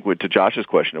 And I think to Josh's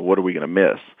question of what are we going to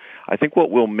miss, I think what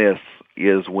we'll miss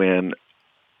is when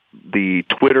the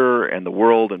Twitter and the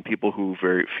world and people who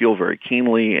feel very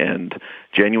keenly and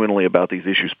genuinely about these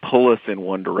issues pull us in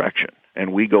one direction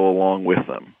and we go along with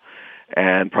them.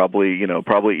 And probably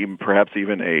even perhaps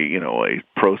even a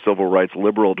pro-civil rights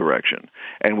liberal direction.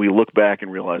 And we look back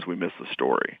and realize we missed the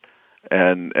story.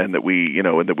 And that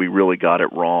we really got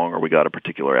it wrong or we got a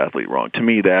particular athlete wrong. To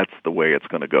me, that's the way it's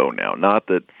going to go now. Not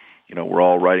that, we're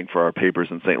all writing for our papers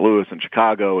in St. Louis and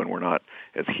Chicago and we're not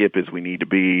as hip as we need to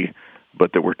be,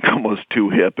 but that we're almost too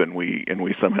hip and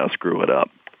we somehow screw it up.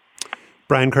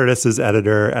 Bryan Curtis is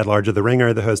editor-at-large of The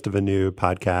Ringer, the host of a new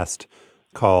podcast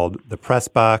called The Press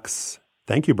Box.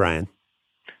 Thank you, Bryan.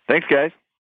 Thanks, guys.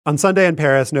 On Sunday in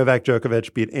Paris, Novak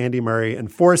Djokovic beat Andy Murray in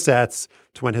 4 sets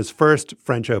to win his first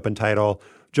French Open title.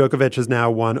 Djokovic has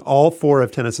now won all 4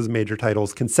 of tennis's major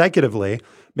titles consecutively,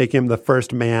 making him the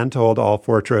first man to hold all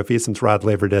 4 trophies since Rod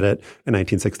Laver did it in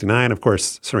 1969. Of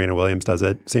course, Serena Williams does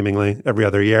it seemingly every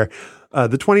other year.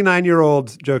 The 29-year-old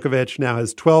Djokovic now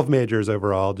has 12 majors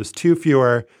overall, just 2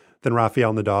 fewer than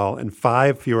Rafael Nadal and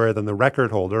 5 fewer than the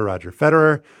record holder, Roger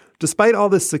Federer. Despite all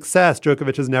this success,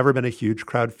 Djokovic has never been a huge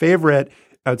crowd favorite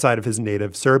outside of his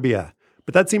native Serbia.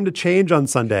 But that seemed to change on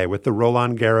Sunday with the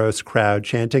Roland Garros crowd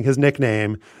chanting his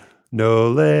nickname,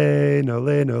 Nole,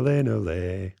 Nole, Nole,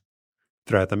 Nole,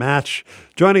 throughout the match.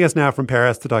 Joining us now from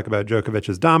Paris to talk about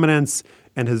Djokovic's dominance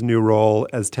and his new role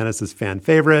as tennis's fan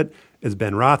favorite is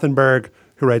Ben Rothenberg,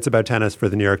 who writes about tennis for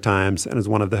the New York Times and is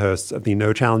one of the hosts of the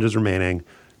No Challenges Remaining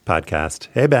podcast.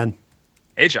 Hey, Ben.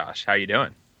 Hey, Josh. How you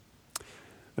doing?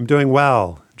 I'm doing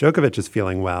well. Djokovic is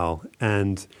feeling well.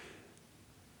 And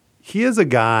he is a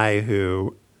guy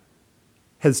who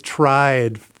has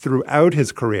tried throughout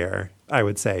his career, I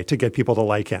would say, to get people to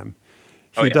like him.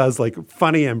 He does like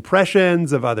funny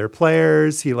impressions of other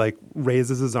players. He like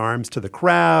raises his arms to the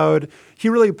crowd. He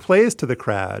really plays to the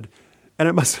crowd. And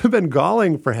it must have been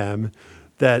galling for him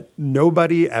that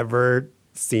nobody ever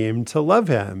seemed to love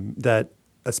him, that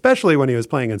especially when he was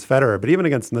playing against Federer, but even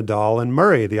against Nadal and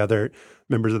Murray, the other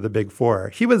members of the Big Four.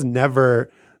 He was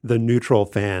never the neutral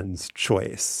fans'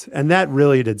 choice. And that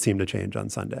really did seem to change on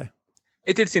Sunday.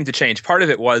 It did seem to change. Part of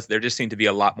it was there just seemed to be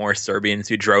a lot more Serbians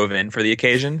who drove in for the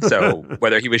occasion. So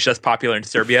whether he was just popular in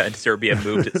Serbia and Serbia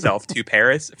moved itself to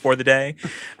Paris for the day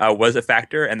was a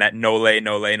factor. And that nole,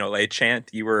 nole, nole chant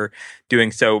you were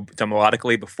doing so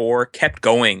melodically before kept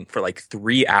going for like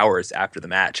 3 hours after the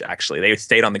match, actually. They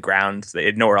stayed on the ground. They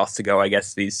had nowhere else to go, I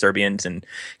guess, these Serbians, and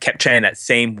kept chanting that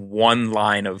same one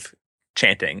line of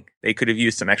chanting. They could have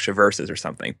used some extra verses or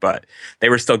something, but they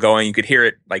were still going. You could hear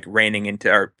it like raining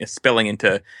into or spilling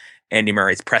into Andy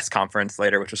Murray's press conference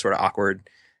later, which was sort of awkward,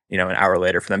 an hour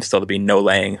later for them still to be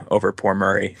no-laying over poor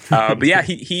Murray. But yeah,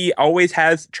 he always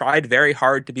has tried very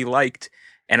hard to be liked.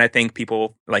 And I think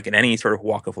people, like in any sort of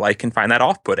walk of life, can find that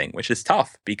off-putting, which is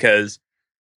tough because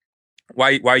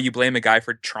why you blame a guy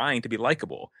for trying to be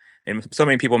likable? And so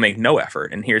many people make no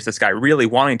effort. And here's this guy really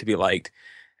wanting to be liked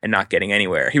and not getting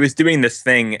anywhere. He was doing this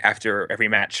thing after every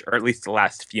match, or at least the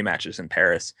last few matches in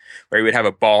Paris, where he would have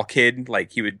a ball kid,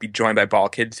 like he would be joined by ball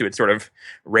kids who would sort of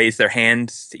raise their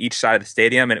hands to each side of the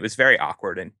stadium. And it was very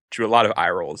awkward and drew a lot of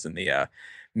eye rolls in the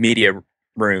media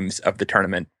rooms of the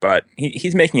tournament. But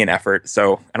he's making an effort,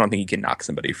 so I don't think he can knock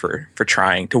somebody for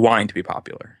trying to whine to be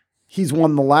popular. He's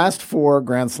won the last 4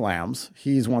 Grand Slams.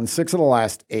 He's won 6 of the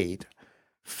last 8.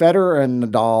 Federer and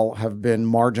Nadal have been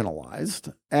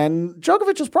marginalized. And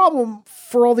Djokovic's problem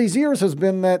for all these years has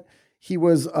been that he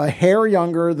was a hair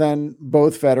younger than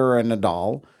both Federer and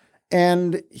Nadal,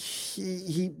 and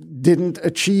he didn't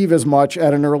achieve as much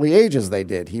at an early age as they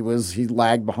did. He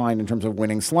lagged behind in terms of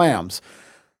winning slams.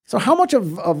 So how much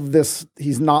of this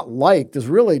he's not liked is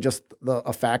really just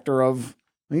a factor of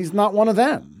he's not one of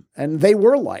them, and they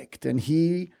were liked, and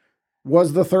he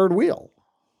was the third wheel.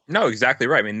 No, exactly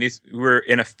right. I mean, we were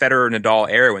in a Federer-Nadal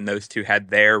era when those two had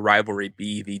their rivalry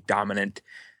be the dominant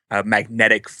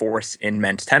magnetic force in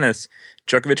men's tennis.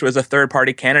 Djokovic was a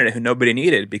third-party candidate who nobody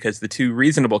needed because the two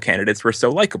reasonable candidates were so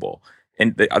likable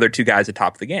and the other two guys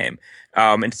atop the game.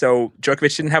 And so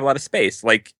Djokovic didn't have a lot of space.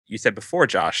 Like you said before,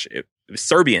 Josh, it was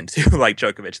Serbians who liked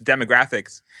Djokovic. The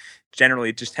demographics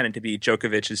generally just tended to be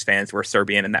Djokovic's fans were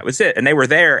Serbian, and that was it. And they were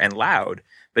there and loud,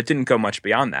 but didn't go much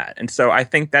beyond that. And so I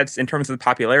think that's, in terms of the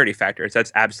popularity factors,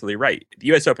 that's absolutely right. The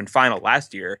U.S. Open final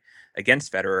last year against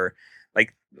Federer,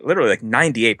 literally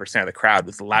 98% of the crowd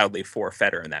was loudly for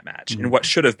Federer in that match. And what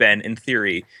should have been, in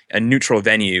theory, a neutral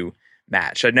venue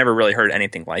match. I'd never really heard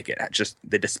anything like it. Just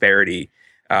the disparity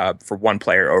for one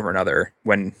player over another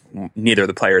when neither of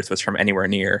the players was from anywhere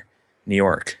near New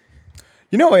York.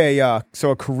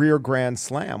 So a career Grand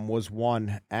Slam was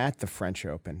won at the French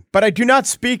Open. But I do not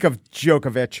speak of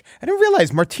Djokovic. I didn't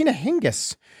realize Martina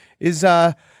Hingis is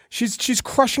she's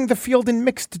crushing the field in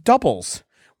mixed doubles.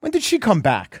 When did she come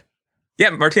back? Yeah,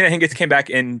 Martina Hingis came back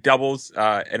in doubles,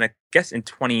 and I guess in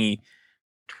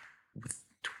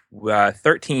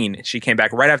 2013 she came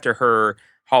back right after her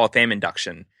Hall of Fame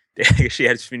induction. She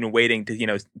had been waiting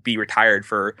to, be retired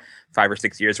for 5 or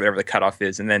 6 years, whatever the cutoff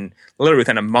is. And then literally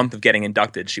within a month of getting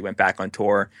inducted, she went back on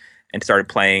tour and started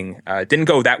playing. Didn't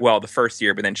go that well the first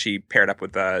year, but then she paired up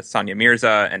with Sonia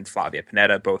Mirza and Flavia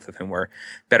Pennetta, both of whom were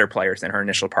better players than her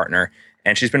initial partner.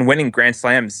 And she's been winning Grand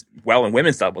Slams well in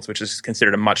women's doubles, which is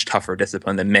considered a much tougher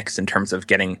discipline than mixed in terms of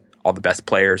getting all the best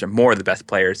players or more of the best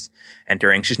players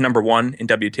entering. She's number 1 in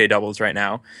WTA doubles right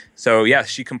now. So, yeah,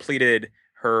 she completed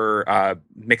her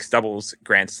mixed doubles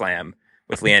Grand Slam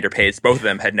with Leander Paes. Both of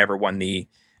them had never won the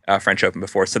French Open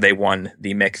before, so they won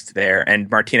the mixed there. And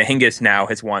Martina Hingis now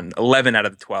has won 11 out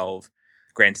of the 12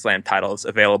 Grand Slam titles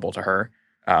available to her,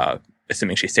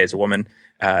 assuming she stays a woman,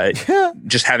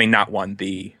 just having not won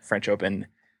the French Open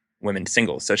women's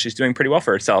singles. So she's doing pretty well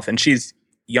for herself, and she's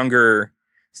younger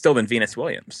still than Venus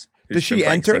Williams. Does she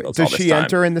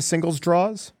enter in the singles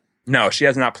draws? No, she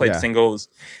has not played singles.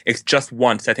 It's just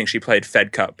once. I think she played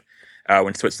Fed Cup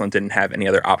when Switzerland didn't have any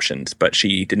other options, but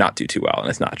she did not do too well and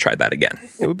has not tried that again.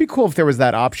 It would be cool if there was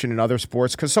that option in other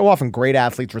sports, because so often great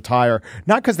athletes retire,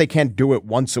 not because they can't do it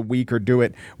once a week or do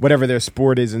it whatever their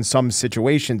sport is in some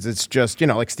situations. It's just,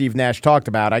 like Steve Nash talked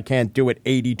about, I can't do it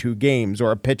 82 games,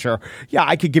 or a pitcher. Yeah,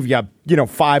 I could give you,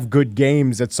 5 good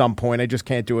games at some point. I just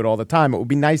can't do it all the time. It would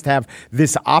be nice to have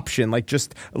this option, like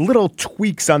just little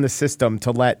tweaks on the system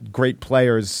to let great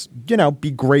players,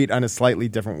 be great on a slightly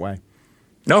different way.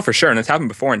 No, for sure. And it's happened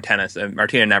before in tennis.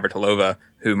 Martina Navratilova,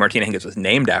 who Martina Hingis was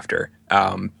named after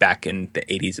back in the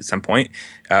 80s at some point,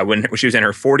 when she was in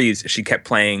her 40s, she kept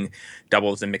playing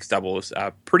doubles and mixed doubles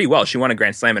pretty well. She won a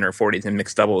Grand Slam in her 40s in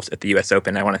mixed doubles at the U.S.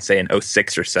 Open, I want to say in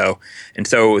 06 or so. And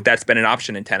so that's been an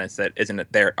option in tennis that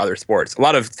isn't there other sports. A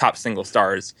lot of top single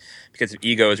stars, because of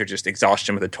egos or just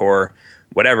exhaustion with a tour,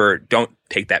 whatever, don't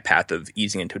take that path of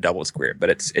easing into a doubles career.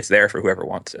 But it's there for whoever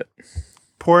wants it.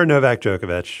 Poor Novak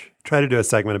Djokovic. try to do a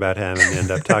segment about him and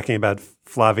end up talking about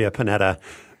Flavia Pannetta.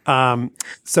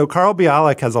 So Karl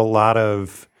Bialik has a lot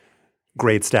of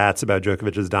great stats about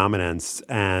Djokovic's dominance.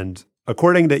 And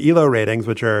according to ELO ratings,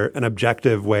 which are an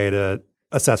objective way to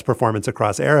assess performance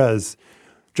across eras,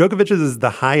 Djokovic's is the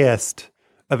highest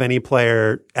of any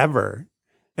player ever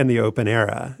in the Open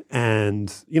era.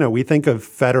 And, we think of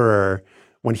Federer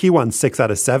when he won 6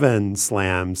 out of 7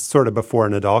 slams, sort of before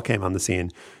Nadal came on the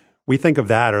scene. We think of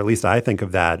that, or at least I think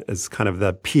of that, as kind of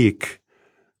the peak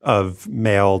of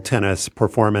male tennis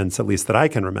performance, at least that I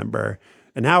can remember.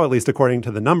 And now, at least according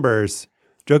to the numbers,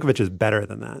 Djokovic is better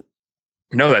than that.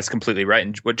 No, that's completely right.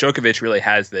 And what Djokovic really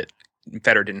has that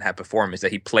Federer didn't have before him is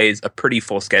that he plays a pretty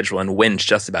full schedule and wins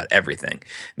just about everything.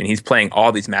 I mean, he's playing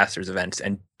all these Masters events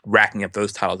and racking up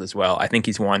those titles as well. I think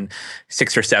he's won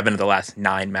 6 or 7 of the last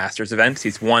 9 Masters events.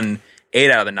 He's won 8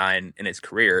 out of the 9 in his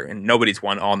career, and nobody's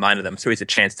won all 9 of them. So he has a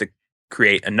chance to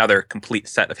create another complete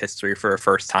set of history for a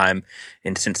first time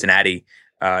in Cincinnati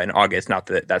in August. Not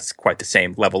that that's quite the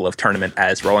same level of tournament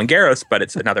as Roland Garros, but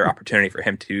it's another opportunity for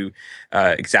him to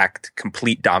exact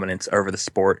complete dominance over the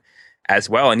sport as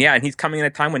well. And he's coming in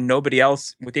at a time when nobody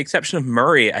else, with the exception of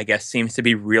Murray, I guess, seems to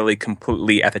be really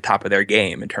completely at the top of their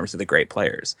game in terms of the great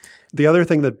players. The other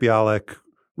thing that Bialik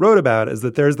wrote about is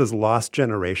that there's this lost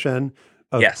generation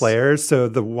of players. So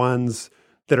the ones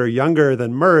that are younger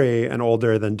than Murray and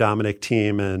older than Dominic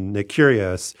Thiem and Nick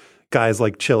Kyrgios, guys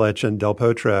like Cilic and Del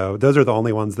Potro, those are the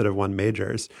only ones that have won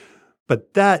majors.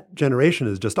 But that generation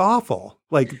is just awful.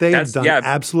 Like, they've done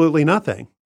absolutely nothing.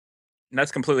 And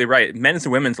that's completely right. Men's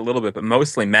and women's a little bit, but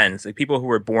mostly men's. Like, people who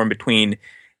were born between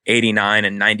 89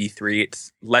 and 93,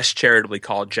 it's less charitably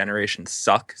called Generation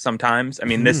Suck sometimes. I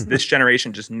mean, this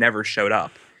generation just never showed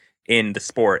up in the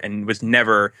sport and was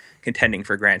never contending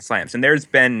for Grand Slams. And there's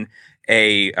been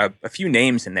a few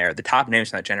names in there. The top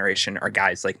names in that generation are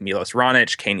guys like Milos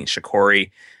Raonic, Kei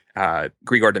Nishikori,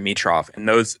 Grigor Dimitrov, and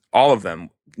those, all of them.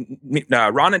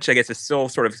 Raonic, I guess, is still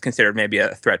sort of considered maybe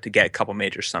a threat to get a couple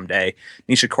majors someday.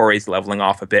 Nishikori's leveling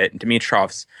off a bit, and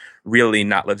Dimitrov's really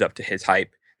not lived up to his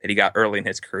hype that he got early in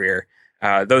his career.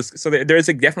 There's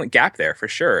a definite gap there for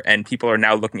sure, and people are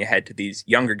now looking ahead to these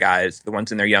younger guys, the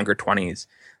ones in their younger 20s,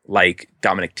 like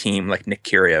Dominic Thiem, like Nick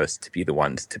Kyrgios, to be the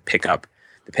ones to pick up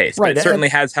the pace. Right. But it certainly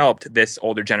has helped this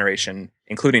older generation,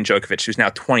 including Djokovic, who's now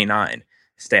 29,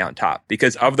 stay on top.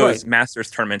 Because of those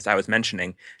Masters tournaments I was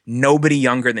mentioning, nobody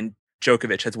younger than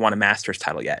Djokovic has won a Masters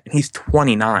title yet. And he's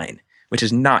 29, which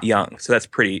is not young. So that's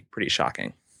pretty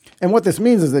shocking. And what this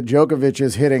means is that Djokovic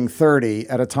is hitting 30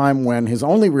 at a time when his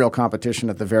only real competition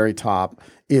at the very top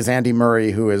is Andy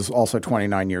Murray, who is also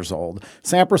 29 years old.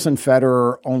 Sampras and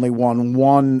Federer only won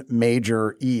 1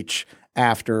 major each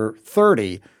after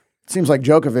 30. It seems like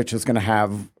Djokovic is going to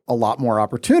have a lot more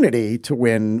opportunity to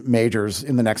win majors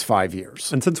in the next 5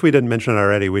 years. And since we didn't mention it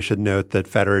already, we should note that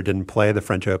Federer didn't play the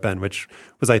French Open, which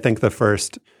was, I think, the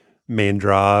first main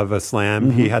draw of a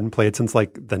slam. He hadn't played since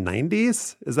like the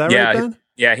 90s. Is that right, Ben?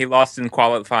 Yeah, he lost in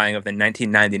qualifying of the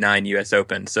 1999 U.S.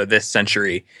 Open. So this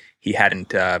century, he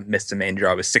hadn't missed a main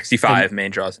draw. It was 65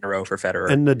 main draws in a row for Federer.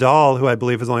 And Nadal, who I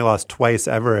believe has only lost twice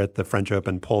ever at the French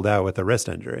Open, pulled out with a wrist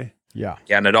injury. Yeah,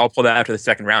 Nadal pulled out after the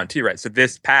second round too, right? So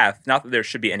this path, not that there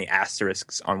should be any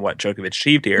asterisks on what Djokovic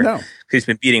achieved here, because he's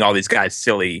been beating all these guys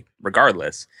silly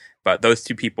regardless. But those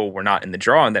two people were not in the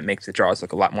draw, and that makes the draws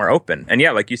look a lot more open. And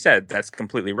yeah, like you said, that's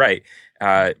completely right.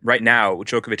 Right now,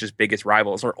 Djokovic's biggest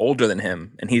rivals are older than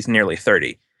him, and he's nearly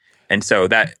 30. And so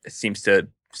that seems to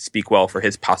speak well for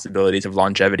his possibilities of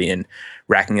longevity and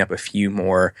racking up a few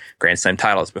more Grand Slam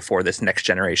titles before this next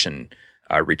generation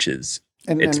reaches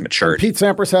its maturity. And Pete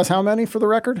Sampras has how many for the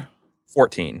record?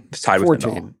 14. It's tied with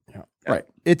Nadal. Yeah. Right.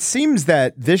 It seems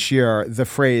that this year the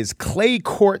phrase clay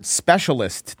court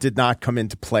specialist did not come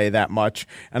into play that much.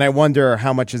 And I wonder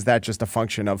how much is that just a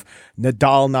function of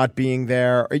Nadal not being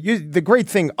there? A great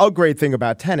thing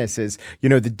about tennis is,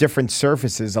 the different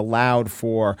surfaces allowed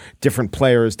for different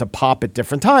players to pop at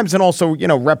different times and also,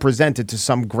 represented to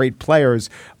some great players.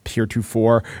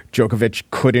 Heretofore, Djokovic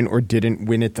couldn't or didn't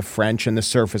win at the French, and the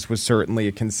surface was certainly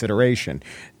a consideration.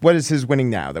 What is his winning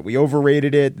now? That we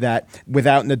overrated it, that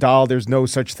without Nadal, there's no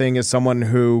such thing as someone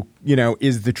who,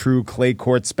 is the true clay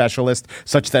court specialist,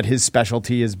 such that his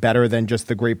specialty is better than just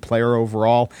the great player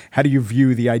overall? How do you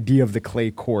view the idea of the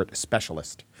clay court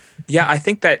specialist? Yeah, I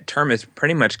think that term has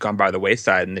pretty much gone by the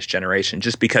wayside in this generation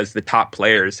just because the top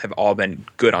players have all been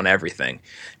good on everything.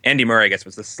 Andy Murray, I guess,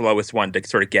 was the slowest one to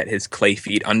sort of get his clay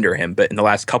feet under him. But in the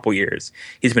last couple years,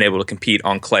 he's been able to compete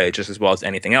on clay just as well as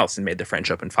anything else and made the French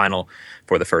Open final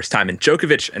for the first time. And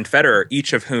Djokovic and Federer,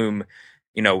 each of whom,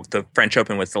 the French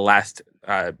Open was the last,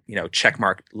 check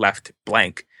mark left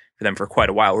blank for them for quite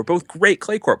a while, were both great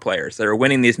clay court players that are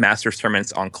winning these Masters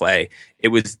tournaments on clay. They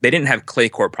didn't have clay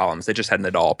court problems. They just had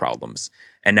Nadal problems.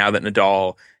 And now that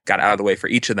Nadal got out of the way for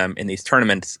each of them in these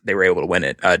tournaments, they were able to win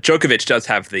it. Djokovic does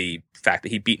have the fact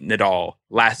that he beat Nadal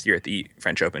last year at the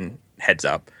French Open heads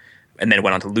up, and then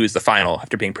went on to lose the final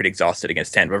after being pretty exhausted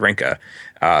against Stan Wawrinka.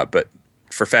 But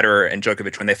for Federer and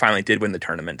Djokovic, when they finally did win the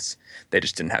tournaments, they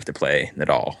just didn't have to play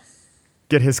Nadal.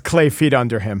 Get his clay feet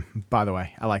under him, by the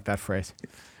way. I like that phrase.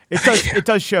 It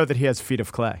does show that he has feet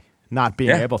of clay, not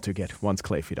being able to get one's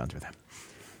clay feet under them.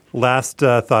 Last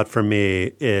thought from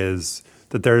me is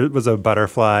that there was a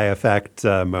butterfly effect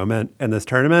moment in this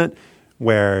tournament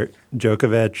where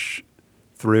Djokovic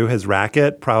threw his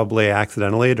racket, probably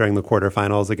accidentally, during the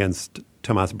quarterfinals against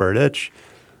Tomas Berdych,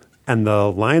 and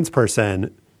the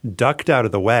linesperson ducked out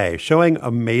of the way, showing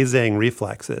amazing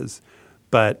reflexes.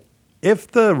 But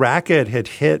if the racket had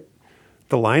hit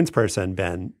the linesperson,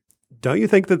 Ben, don't you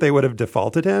think that they would have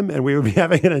defaulted him and we would be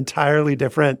having an entirely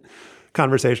different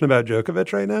conversation about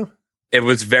Djokovic right now? It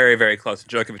was very, very close.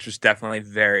 Djokovic was definitely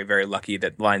very, very lucky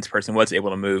that the linesperson was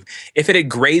able to move. If it had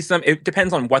grazed them, it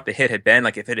depends on what the hit had been.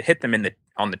 Like if it had hit them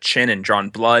on the chin and drawn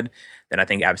blood, then I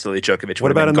think absolutely Djokovic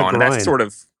would have been gone. And that's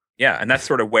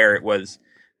sort of where it was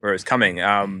coming.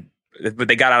 But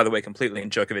they got out of the way completely,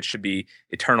 and Djokovic should be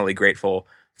eternally grateful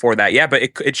for that. Yeah, but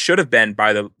it should have been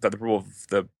by the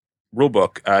rule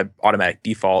book automatic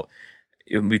default.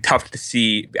 It would be tough to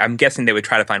see. I'm guessing they would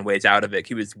try to find ways out of it.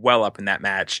 He was well up in that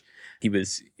match. He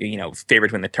was, favored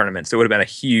to win the tournament. So it would have been a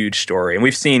huge story. And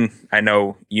we've seen, I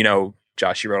know,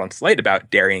 Josh, you wrote on Slate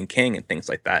about Darian King and things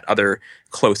like that, other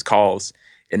close calls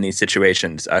in these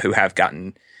situations who have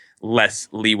gotten less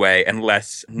leeway and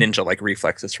less ninja-like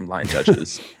reflexes from line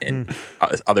judges in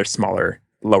other smaller,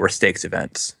 lower stakes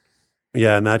events.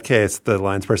 Yeah, in that case, the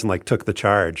linesperson took the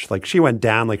charge. She went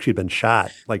down like she'd been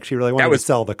shot. She really wanted to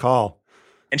sell the call.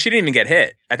 And she didn't even get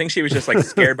hit. I think she was just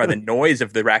scared by the noise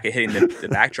of the racket hitting the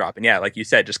backdrop. And yeah, like you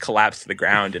said, just collapsed to the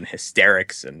ground in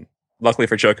hysterics. And luckily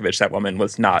for Djokovic, that woman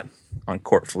was not on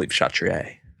court Philippe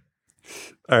Chatrier.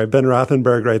 All right, Ben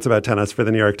Rothenberg writes about tennis for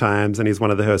the New York Times, and he's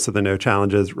one of the hosts of the No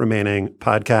Challenges Remaining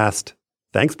podcast.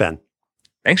 Thanks, Ben.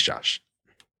 Thanks, Josh.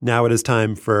 Now it is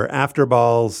time for After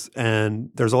Balls, and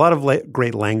there's a lot of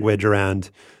great language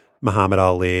around Muhammad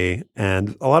Ali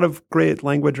and a lot of great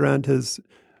language around his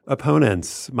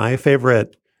opponents. My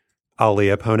favorite Ali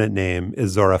opponent name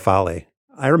is Zora Fali.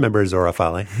 I remember Zora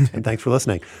Fali, and thanks for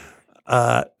listening.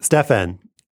 Stefan,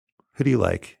 who do you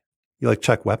like? You like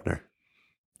Chuck Wepner?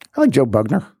 I like Joe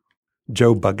Bugner.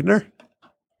 Joe Bugner?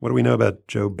 What do we know about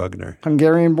Joe Bugner?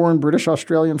 Hungarian-born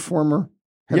British-Australian former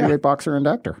heavyweight boxer and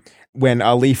actor. When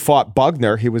Ali fought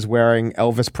Bugner, he was wearing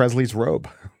Elvis Presley's robe.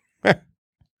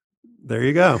 There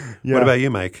you go. Yeah. What about you,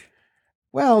 Mike?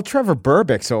 Well, Trevor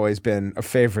Berbick's always been a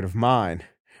favorite of mine.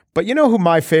 But you know who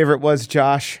my favorite was,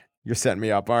 Josh? You're setting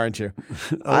me up, aren't you?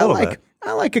 I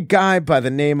like a guy by the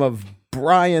name of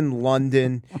Brian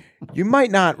London. You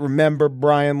might not remember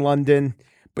Brian London,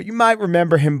 but you might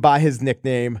remember him by his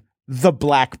nickname, the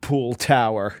Blackpool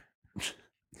Tower.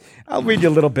 I'll read you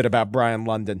a little bit about Brian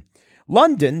London.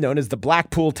 London, known as the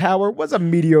Blackpool Tower, was a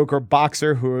mediocre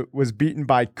boxer who was beaten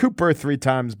by Cooper 3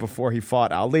 times before he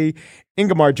fought Ali.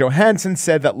 Ingemar Johansson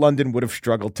said that London would have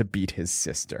struggled to beat his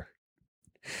sister.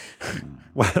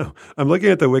 Wow. I'm looking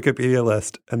at the Wikipedia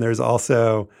list, and there's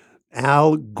also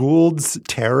Al Gould's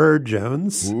Terror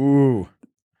Jones. Ooh.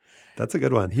 That's a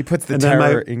good one. He puts the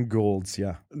terror in Gould's,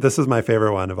 yeah. This is my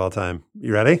favorite one of all time.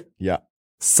 You ready? Yeah.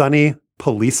 Sonny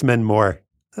Policeman Moore.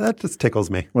 That just tickles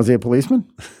me. Was he a policeman?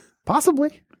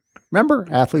 Possibly. Remember,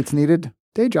 athletes needed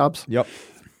day jobs. Yep.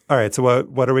 All right. So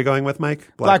what are we going with,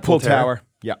 Mike? Blackpool Tower.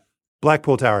 Yeah.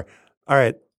 Blackpool Tower. All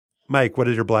right. Mike, what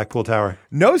is your Blackpool Tower?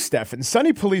 No, Stefan.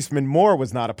 Sonny Policeman Moore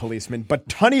was not a policeman, but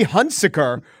Tunney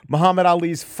Hunsaker, Muhammad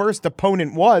Ali's first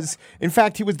opponent, was. In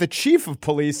fact, he was the chief of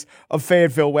police of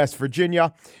Fayetteville, West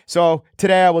Virginia. So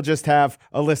today I will just have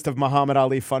a list of Muhammad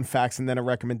Ali fun facts and then a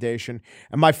recommendation.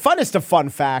 And my funnest of fun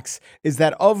facts is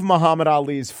that of Muhammad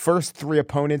Ali's first 3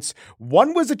 opponents,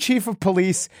 1 was a chief of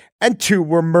police and 2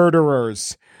 were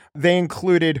murderers. They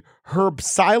included Herb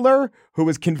Seiler, who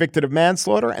was convicted of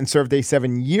manslaughter and served a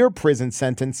 7-year prison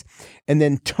sentence. And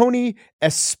then Tony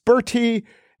Esperti,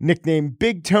 nicknamed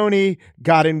Big Tony,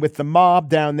 got in with the mob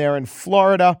down there in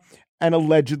Florida and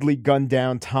allegedly gunned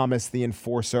down Thomas the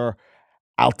Enforcer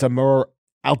Altamura.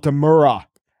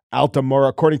 Altamura,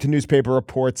 according to newspaper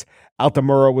reports,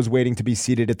 Altamura was waiting to be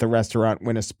seated at the restaurant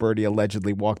when Asperdi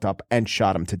allegedly walked up and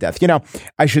shot him to death. You know,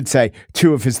 I should say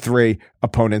 2 of his 3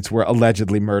 opponents were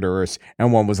allegedly murderers,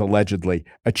 and 1 was allegedly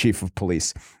a chief of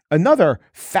police. Another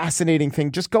fascinating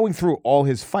thing, just going through all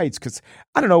his fights, because,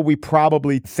 I don't know, we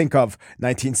probably think of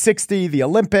 1960, the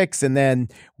Olympics, and then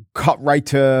cut right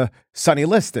to Sonny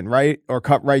Liston, right? Or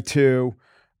cut right to...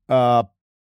 cut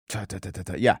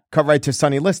right to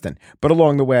Sonny Liston. But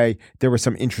along the way, there were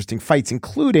some interesting fights,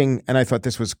 including, and I thought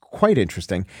this was quite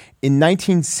interesting, in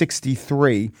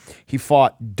 1963, he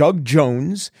fought Doug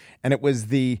Jones, and it was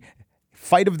the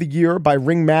Fight of the Year by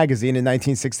Ring Magazine in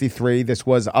 1963. This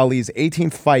was Ali's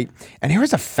 18th fight. And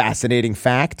here's a fascinating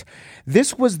fact.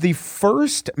 This was the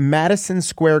first Madison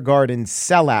Square Garden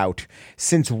sellout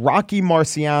since Rocky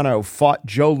Marciano fought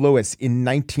Joe Louis in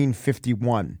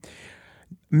 1951.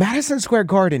 Madison Square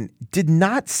Garden did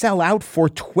not sell out for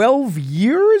 12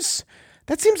 years?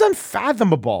 That seems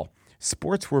unfathomable.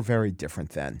 Sports were very different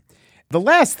then. The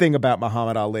last thing about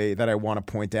Muhammad Ali that I want to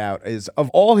point out is, of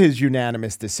all his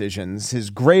unanimous decisions, his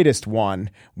greatest one,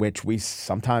 which we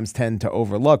sometimes tend to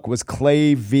overlook, was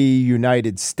Clay v.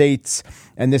 United States.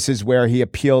 And this is where he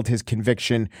appealed his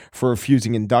conviction for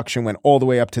refusing induction, went all the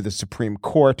way up to the Supreme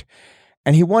Court.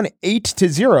 And he won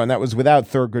 8-0, and that was without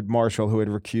Thurgood Marshall, who had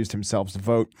recused himself to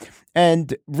vote.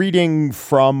 And reading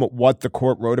from what the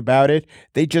court wrote about it,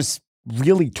 they just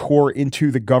really tore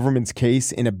into the government's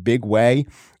case in a big way.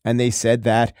 And they said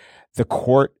that the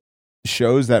court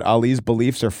shows that Ali's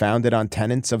beliefs are founded on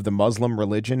tenets of the Muslim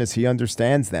religion as he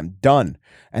understands them. Done.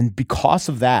 And because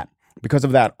of that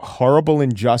horrible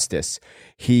injustice,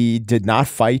 he did not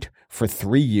fight for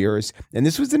 3 years. And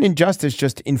this was an injustice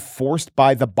just enforced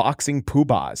by the boxing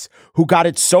poobahs, who got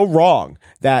it so wrong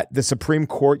that the Supreme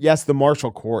Court, yes, the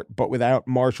Marshall Court, but without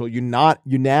Marshall,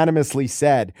 unanimously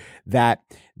said that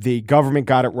the government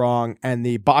got it wrong and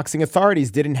the boxing authorities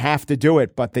didn't have to do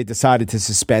it, but they decided to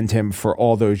suspend him for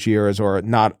all those years or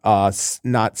not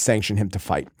sanction him to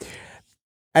fight.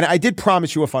 And I did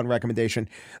promise you a fun recommendation.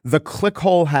 The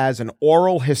Clickhole has an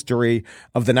oral history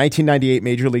of the 1998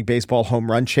 Major League Baseball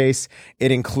home run chase.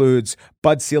 It includes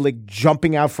Bud Selig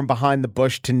jumping out from behind the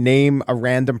bush to name a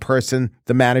random person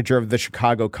the manager of the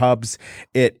Chicago Cubs.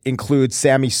 It includes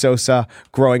Sammy Sosa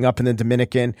growing up in the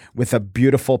Dominican with a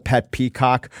beautiful pet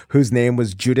peacock whose name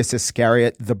was Judas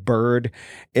Iscariot, the bird.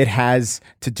 It has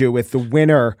to do with the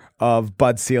winner of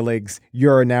Bud Selig's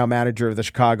 "You're now manager of the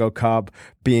Chicago Cub"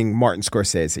 being Martin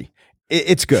Scorsese.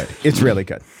 It's good. It's really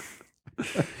good.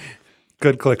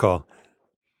 Good Clickhole.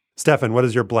 Stefan, what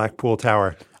is your Blackpool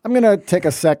Tower? I'm going to take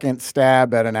a second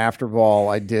stab at an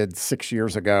afterball I did 6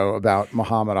 years ago about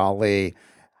Muhammad Ali.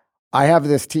 I have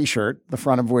this T-shirt, the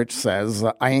front of which says,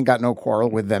 "I ain't got no quarrel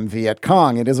with them Viet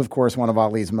Cong." It is, of course, one of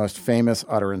Ali's most famous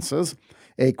utterances,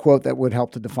 a quote that would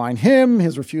help to define him,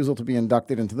 his refusal to be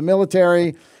inducted into the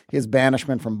military, his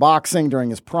banishment from boxing during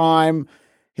his prime,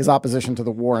 his opposition to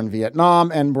the war in Vietnam,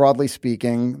 and broadly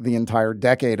speaking, the entire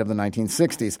decade of the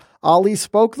 1960s. Ali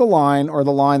spoke the line, or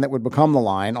the line that would become the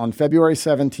line, on February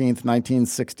 17th,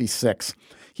 1966.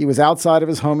 He was outside of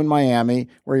his home in Miami,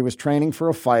 where he was training for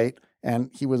a fight,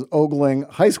 and he was ogling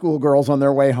high school girls on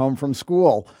their way home from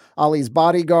school. Ali's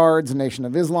bodyguards, Nation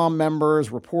of Islam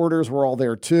members, reporters were all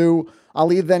there too.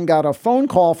 Ali then got a phone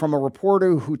call from a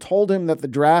reporter who told him that the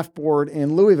draft board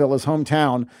in Louisville, his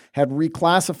hometown, had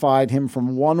reclassified him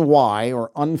from 1Y,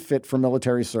 or unfit for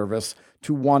military service,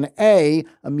 to 1A,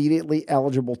 immediately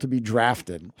eligible to be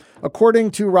drafted.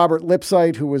 According to Robert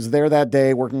Lipsyte, who was there that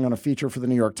day working on a feature for the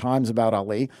New York Times about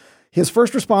Ali, his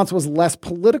first response was less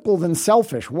political than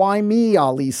selfish. "Why me?"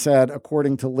 Ali said,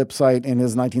 according to Lipsyte in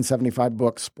his 1975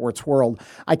 book, Sports World.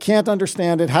 "I can't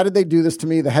understand it. How did they do this to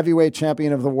me, the heavyweight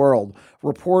champion of the world?"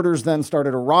 Reporters then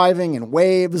started arriving in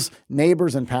waves.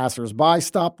 Neighbors and passersby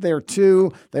stopped there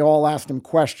too. They all asked him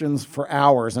questions for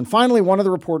hours. And finally, one of the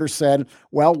reporters said,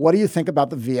 "Well, what do you think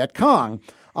about the Viet Cong?"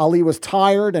 Ali was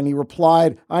tired and he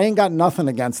replied, "I ain't got nothing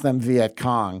against them Viet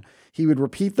Cong." He would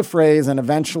repeat the phrase, and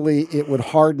eventually it would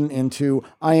harden into,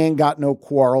 "I ain't got no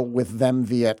quarrel with them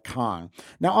Viet Cong."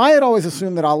 Now, I had always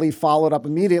assumed that Ali followed up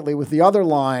immediately with the other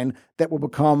line that would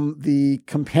become the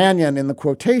companion in the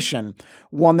quotation,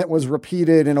 one that was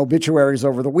repeated in obituaries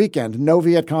over the weekend. "No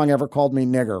Viet Cong ever called me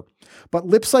nigger." But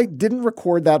Lipsyte didn't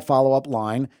record that follow-up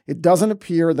line. It doesn't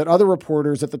appear that other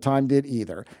reporters at the time did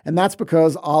either. And that's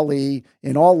because Ali,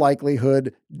 in all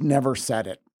likelihood, never said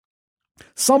it.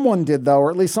 Someone did, though,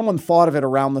 or at least someone thought of it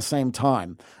around the same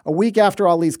time. A week after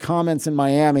Ali's comments in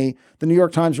Miami, the New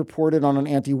York Times reported on an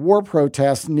anti-war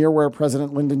protest near where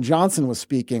President Lyndon Johnson was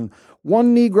speaking.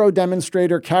 One Negro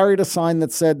demonstrator carried a sign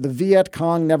that said, "The Viet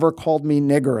Cong never called me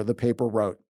nigger," the paper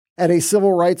wrote. At a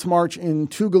civil rights march in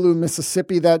Tougaloo,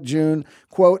 Mississippi that June,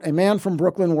 quote, a man from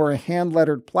Brooklyn wore a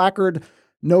hand-lettered placard,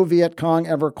 "No Viet Cong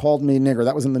ever called me nigger."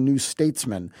 That was in the New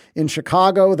Statesman. In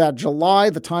Chicago that July,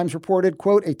 the Times reported,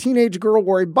 quote, a teenage girl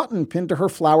wore a button pinned to her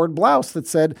flowered blouse that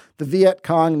said, "The Viet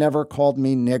Cong never called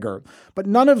me nigger." But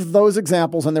none of those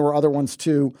examples, and there were other ones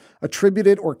too,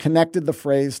 attributed or connected the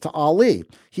phrase to Ali.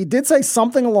 He did say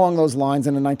something along those lines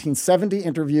in a 1970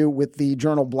 interview with the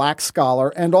journal Black Scholar,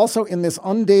 and also in this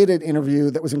undated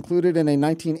interview that was included in a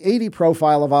 1980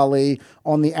 profile of Ali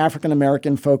on the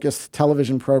African-American focused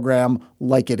television program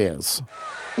Like It Is.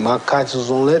 My conscience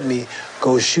won't let me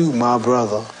go shoot my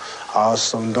brother or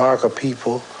some darker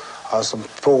people or some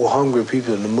poor hungry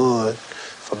people in the mud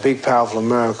for big powerful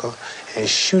America and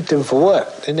shoot them for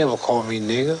what? They never called me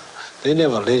nigger. They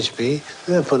never lynched me.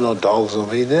 They never put no dogs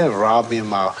on me. They never robbed me of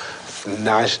my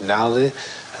nationality,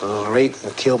 raped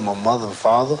and killed my mother and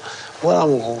father. What,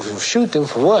 I'm going to shoot them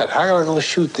for what? How can I go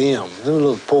shoot them? Them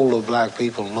little poor little black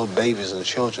people, little babies and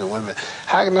children and women.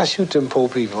 How can I shoot them poor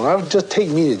people? Just take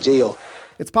me to jail.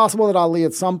 It's possible that Ali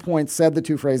at some point said the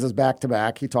two phrases back to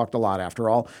back. He talked a lot after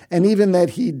all. And even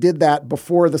that he did that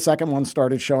before the second one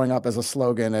started showing up as a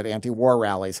slogan at anti-war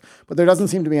rallies. But there doesn't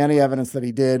seem to be any evidence that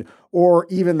he did, or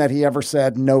even that he ever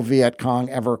said, "No Viet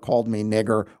Cong ever called me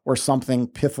nigger," or something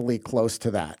pithily close to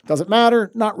that. Does it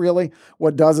matter? Not really.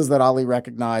 What does is that Ali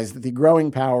recognized the growing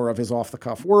power of his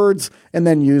off-the-cuff words and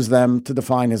then used them to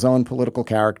define his own political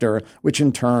character, which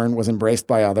in turn was embraced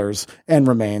by others and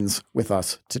remains with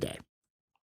us today.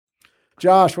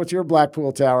 Josh, what's your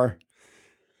Blackpool Tower?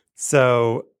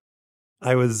 So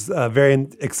I was very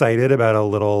excited about a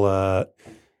little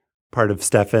part of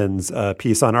Stefan's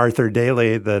piece on Arthur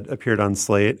Daley that appeared on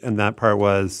Slate. And that part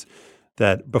was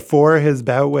that before his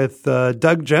bout with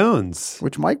Doug Jones,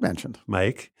 which Mike mentioned.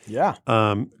 Mike. Yeah.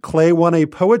 Clay won a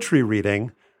poetry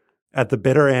reading at the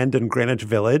Bitter End in Greenwich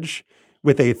Village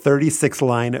with a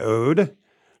 36-line ode.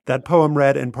 That poem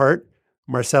read in part,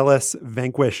 "Marcellus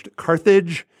vanquished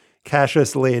Carthage,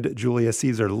 Cassius laid Julius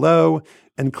Caesar low,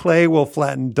 and Clay will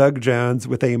flatten Doug Jones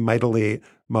with a mightily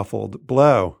muffled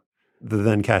blow." The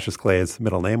then Cassius Clay's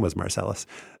middle name was Marcellus.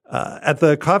 At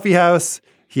the coffee house,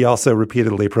 he also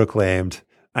repeatedly proclaimed,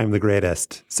 "I'm the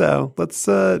greatest." So let's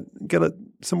get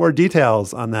some more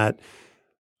details on that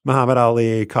Muhammad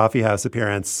Ali coffee house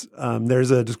appearance.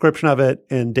 There's a description of it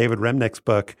in David Remnick's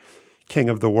book, King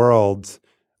of the World,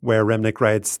 where Remnick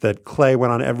writes that Clay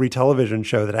went on every television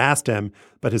show that asked him,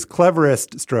 but his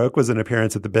cleverest stroke was an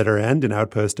appearance at the Bitter End, an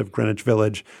outpost of Greenwich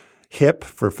Village, hip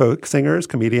for folk singers,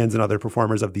 comedians, and other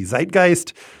performers of the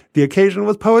zeitgeist. The occasion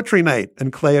was poetry night,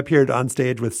 and Clay appeared on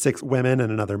stage with 6 women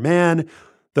and another man.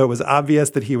 Though it was obvious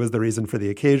that he was the reason for the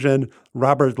occasion,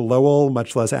 Robert Lowell,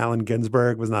 much less Allen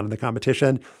Ginsberg, was not in the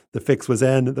competition. The fix was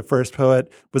in. The first poet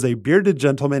was a bearded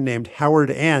gentleman named Howard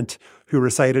Ant, who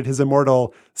recited his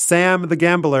immortal "Sam the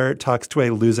Gambler Talks to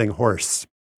a Losing Horse."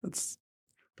 That's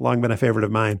long been a favorite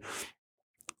of mine.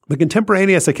 The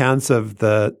contemporaneous accounts of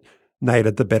the night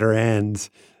at the Bitter End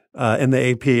in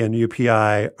the AP and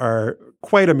UPI are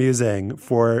quite amusing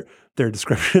for their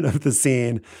description of the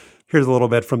scene. Here's a little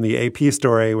bit from the AP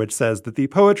story, which says that the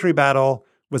poetry battle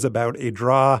was about a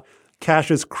draw.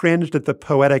 Cassius cringed at the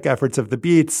poetic efforts of the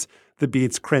Beats. The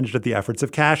Beats cringed at the efforts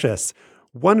of Cassius.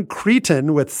 One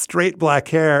cretin with straight black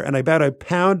hair and about a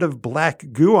pound of black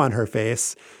goo on her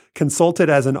face, consulted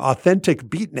as an authentic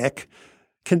beatnik,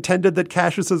 contended that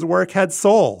Cassius's work had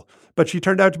soul, but she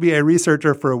turned out to be a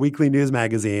researcher for a weekly news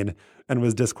magazine and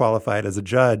was disqualified as a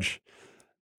judge.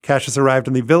 Cassius arrived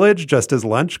in the village just as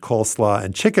lunch, coleslaw,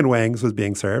 and chicken wings was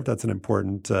being served. That's an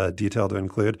important detail to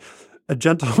include. A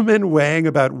gentleman weighing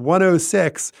about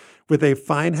 106 with a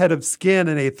fine head of skin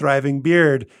and a thriving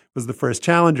beard was the first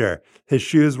challenger. His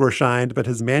shoes were shined, but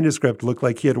his manuscript looked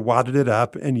like he had wadded it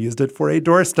up and used it for a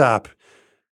doorstop.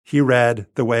 He read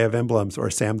The Way of Emblems,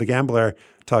 or Sam the Gambler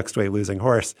Talks to a Losing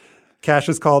Horse.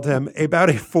 Cassius called him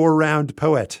about a 4-round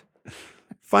poet.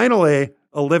 Finally,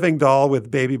 a living doll with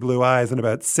baby blue eyes and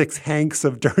about 6 hanks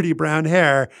of dirty brown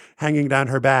hair hanging down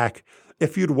her back.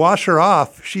 "If you'd wash her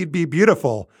off, she'd be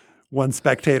beautiful," one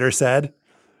spectator said.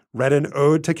 Read an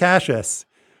ode to Cassius.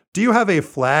 "Do you have a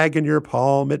flag in your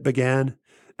palm?" it began.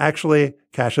 Actually,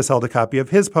 Cassius held a copy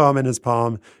of his poem in his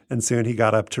palm, and soon he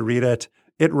got up to read it.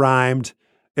 It rhymed.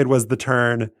 It was the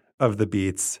turn of the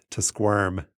Beats to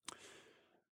squirm.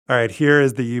 All right, here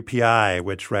is the UPI,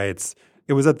 which writes,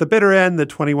 It was at the bitter end that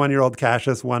 21-year-old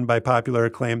Cassius won by popular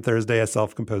acclaim Thursday a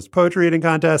self-composed poetry reading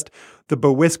contest. The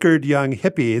bewhiskered young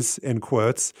hippies, in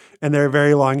quotes, and their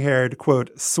very long-haired,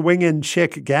 quote, swingin'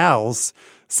 chick gals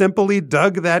simply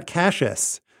dug that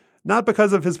Cassius. Not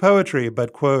because of his poetry,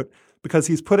 but, quote, because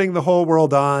he's putting the whole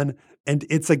world on and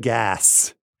it's a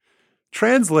gas.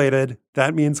 Translated,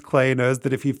 that means Clay knows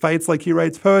that if he fights like he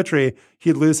writes poetry,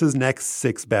 he'd lose his next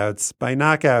 6 bouts by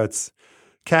knockouts.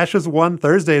 Cassius won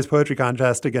Thursday's poetry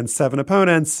contest against 7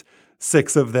 opponents,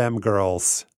 6 of them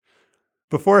girls.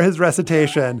 Before his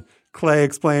recitation, Clay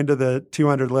explained to the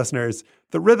 200 listeners,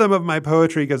 the rhythm of my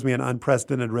poetry gives me an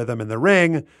unprecedented rhythm in the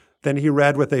ring. Then he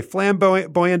read with a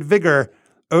flamboyant vigor,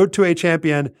 Ode to a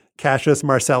Champion, Cassius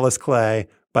Marcellus Clay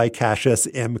by Cassius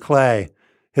M. Clay.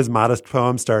 His modest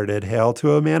poem started, Hail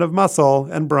to a man of muscle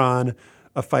and brawn,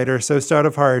 a fighter so stout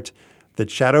of heart that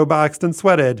shadow boxed and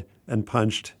sweated and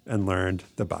punched and learned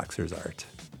the boxer's art.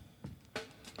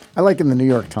 I like in the New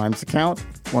York Times account,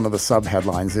 one of the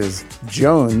sub-headlines is,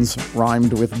 Jones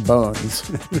rhymed with bones.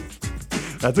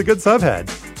 That's a good subhead.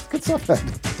 Good subhead.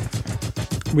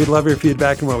 We'd love your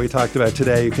feedback on what we talked about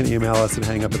today. You can email us at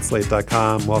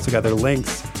hangup@slate.com. We'll also gather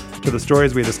links to the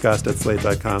stories we discussed at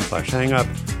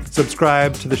slate.com/hangup.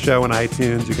 Subscribe to the show on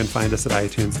iTunes. You can find us at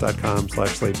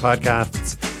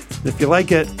itunes.com/SlatePodcasts. If you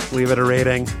like it, leave it a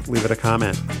rating, leave it a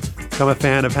comment. Become a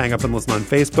fan of Hang Up and Listen on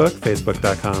Facebook.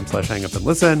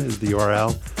 Facebook.com/hangupandlisten is the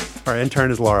URL. Our intern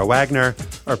is Laura Wagner.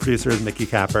 Our producer is Mickey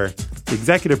Capper. The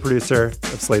executive producer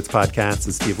of Slate's podcast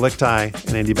is Steve Lichtai,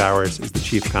 and Andy Bowers is the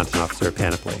chief content officer of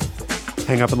Panoply.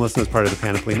 Hang Up and Listen is part of the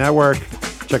Panoply Network.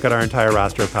 Check out our entire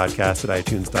roster of podcasts at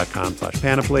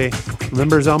itunes.com/panoply.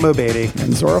 Remember Zelmo Beatty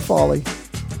and Zora Fawley.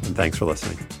 And thanks for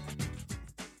listening.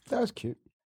 That was cute.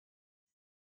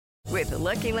 With the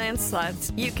Lucky Land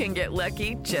Slots, you can get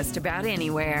lucky just about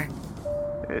anywhere.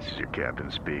 This is your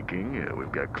captain speaking.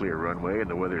 We've got clear runway and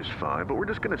the weather's fine, but we're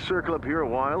just going to circle up here a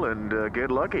while and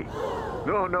get lucky.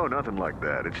 No, nothing like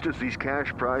that. It's just these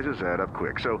cash prizes add up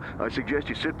quick. So I suggest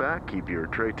you sit back, keep your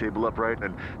tray table upright,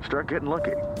 and start getting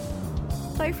lucky.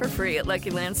 Play for free at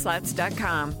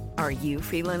LuckyLandSlots.com. Are you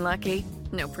feeling lucky?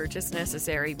 No purchase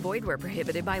necessary. Void where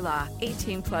prohibited by law.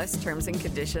 18+ terms and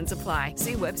conditions apply.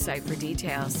 See website for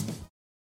details.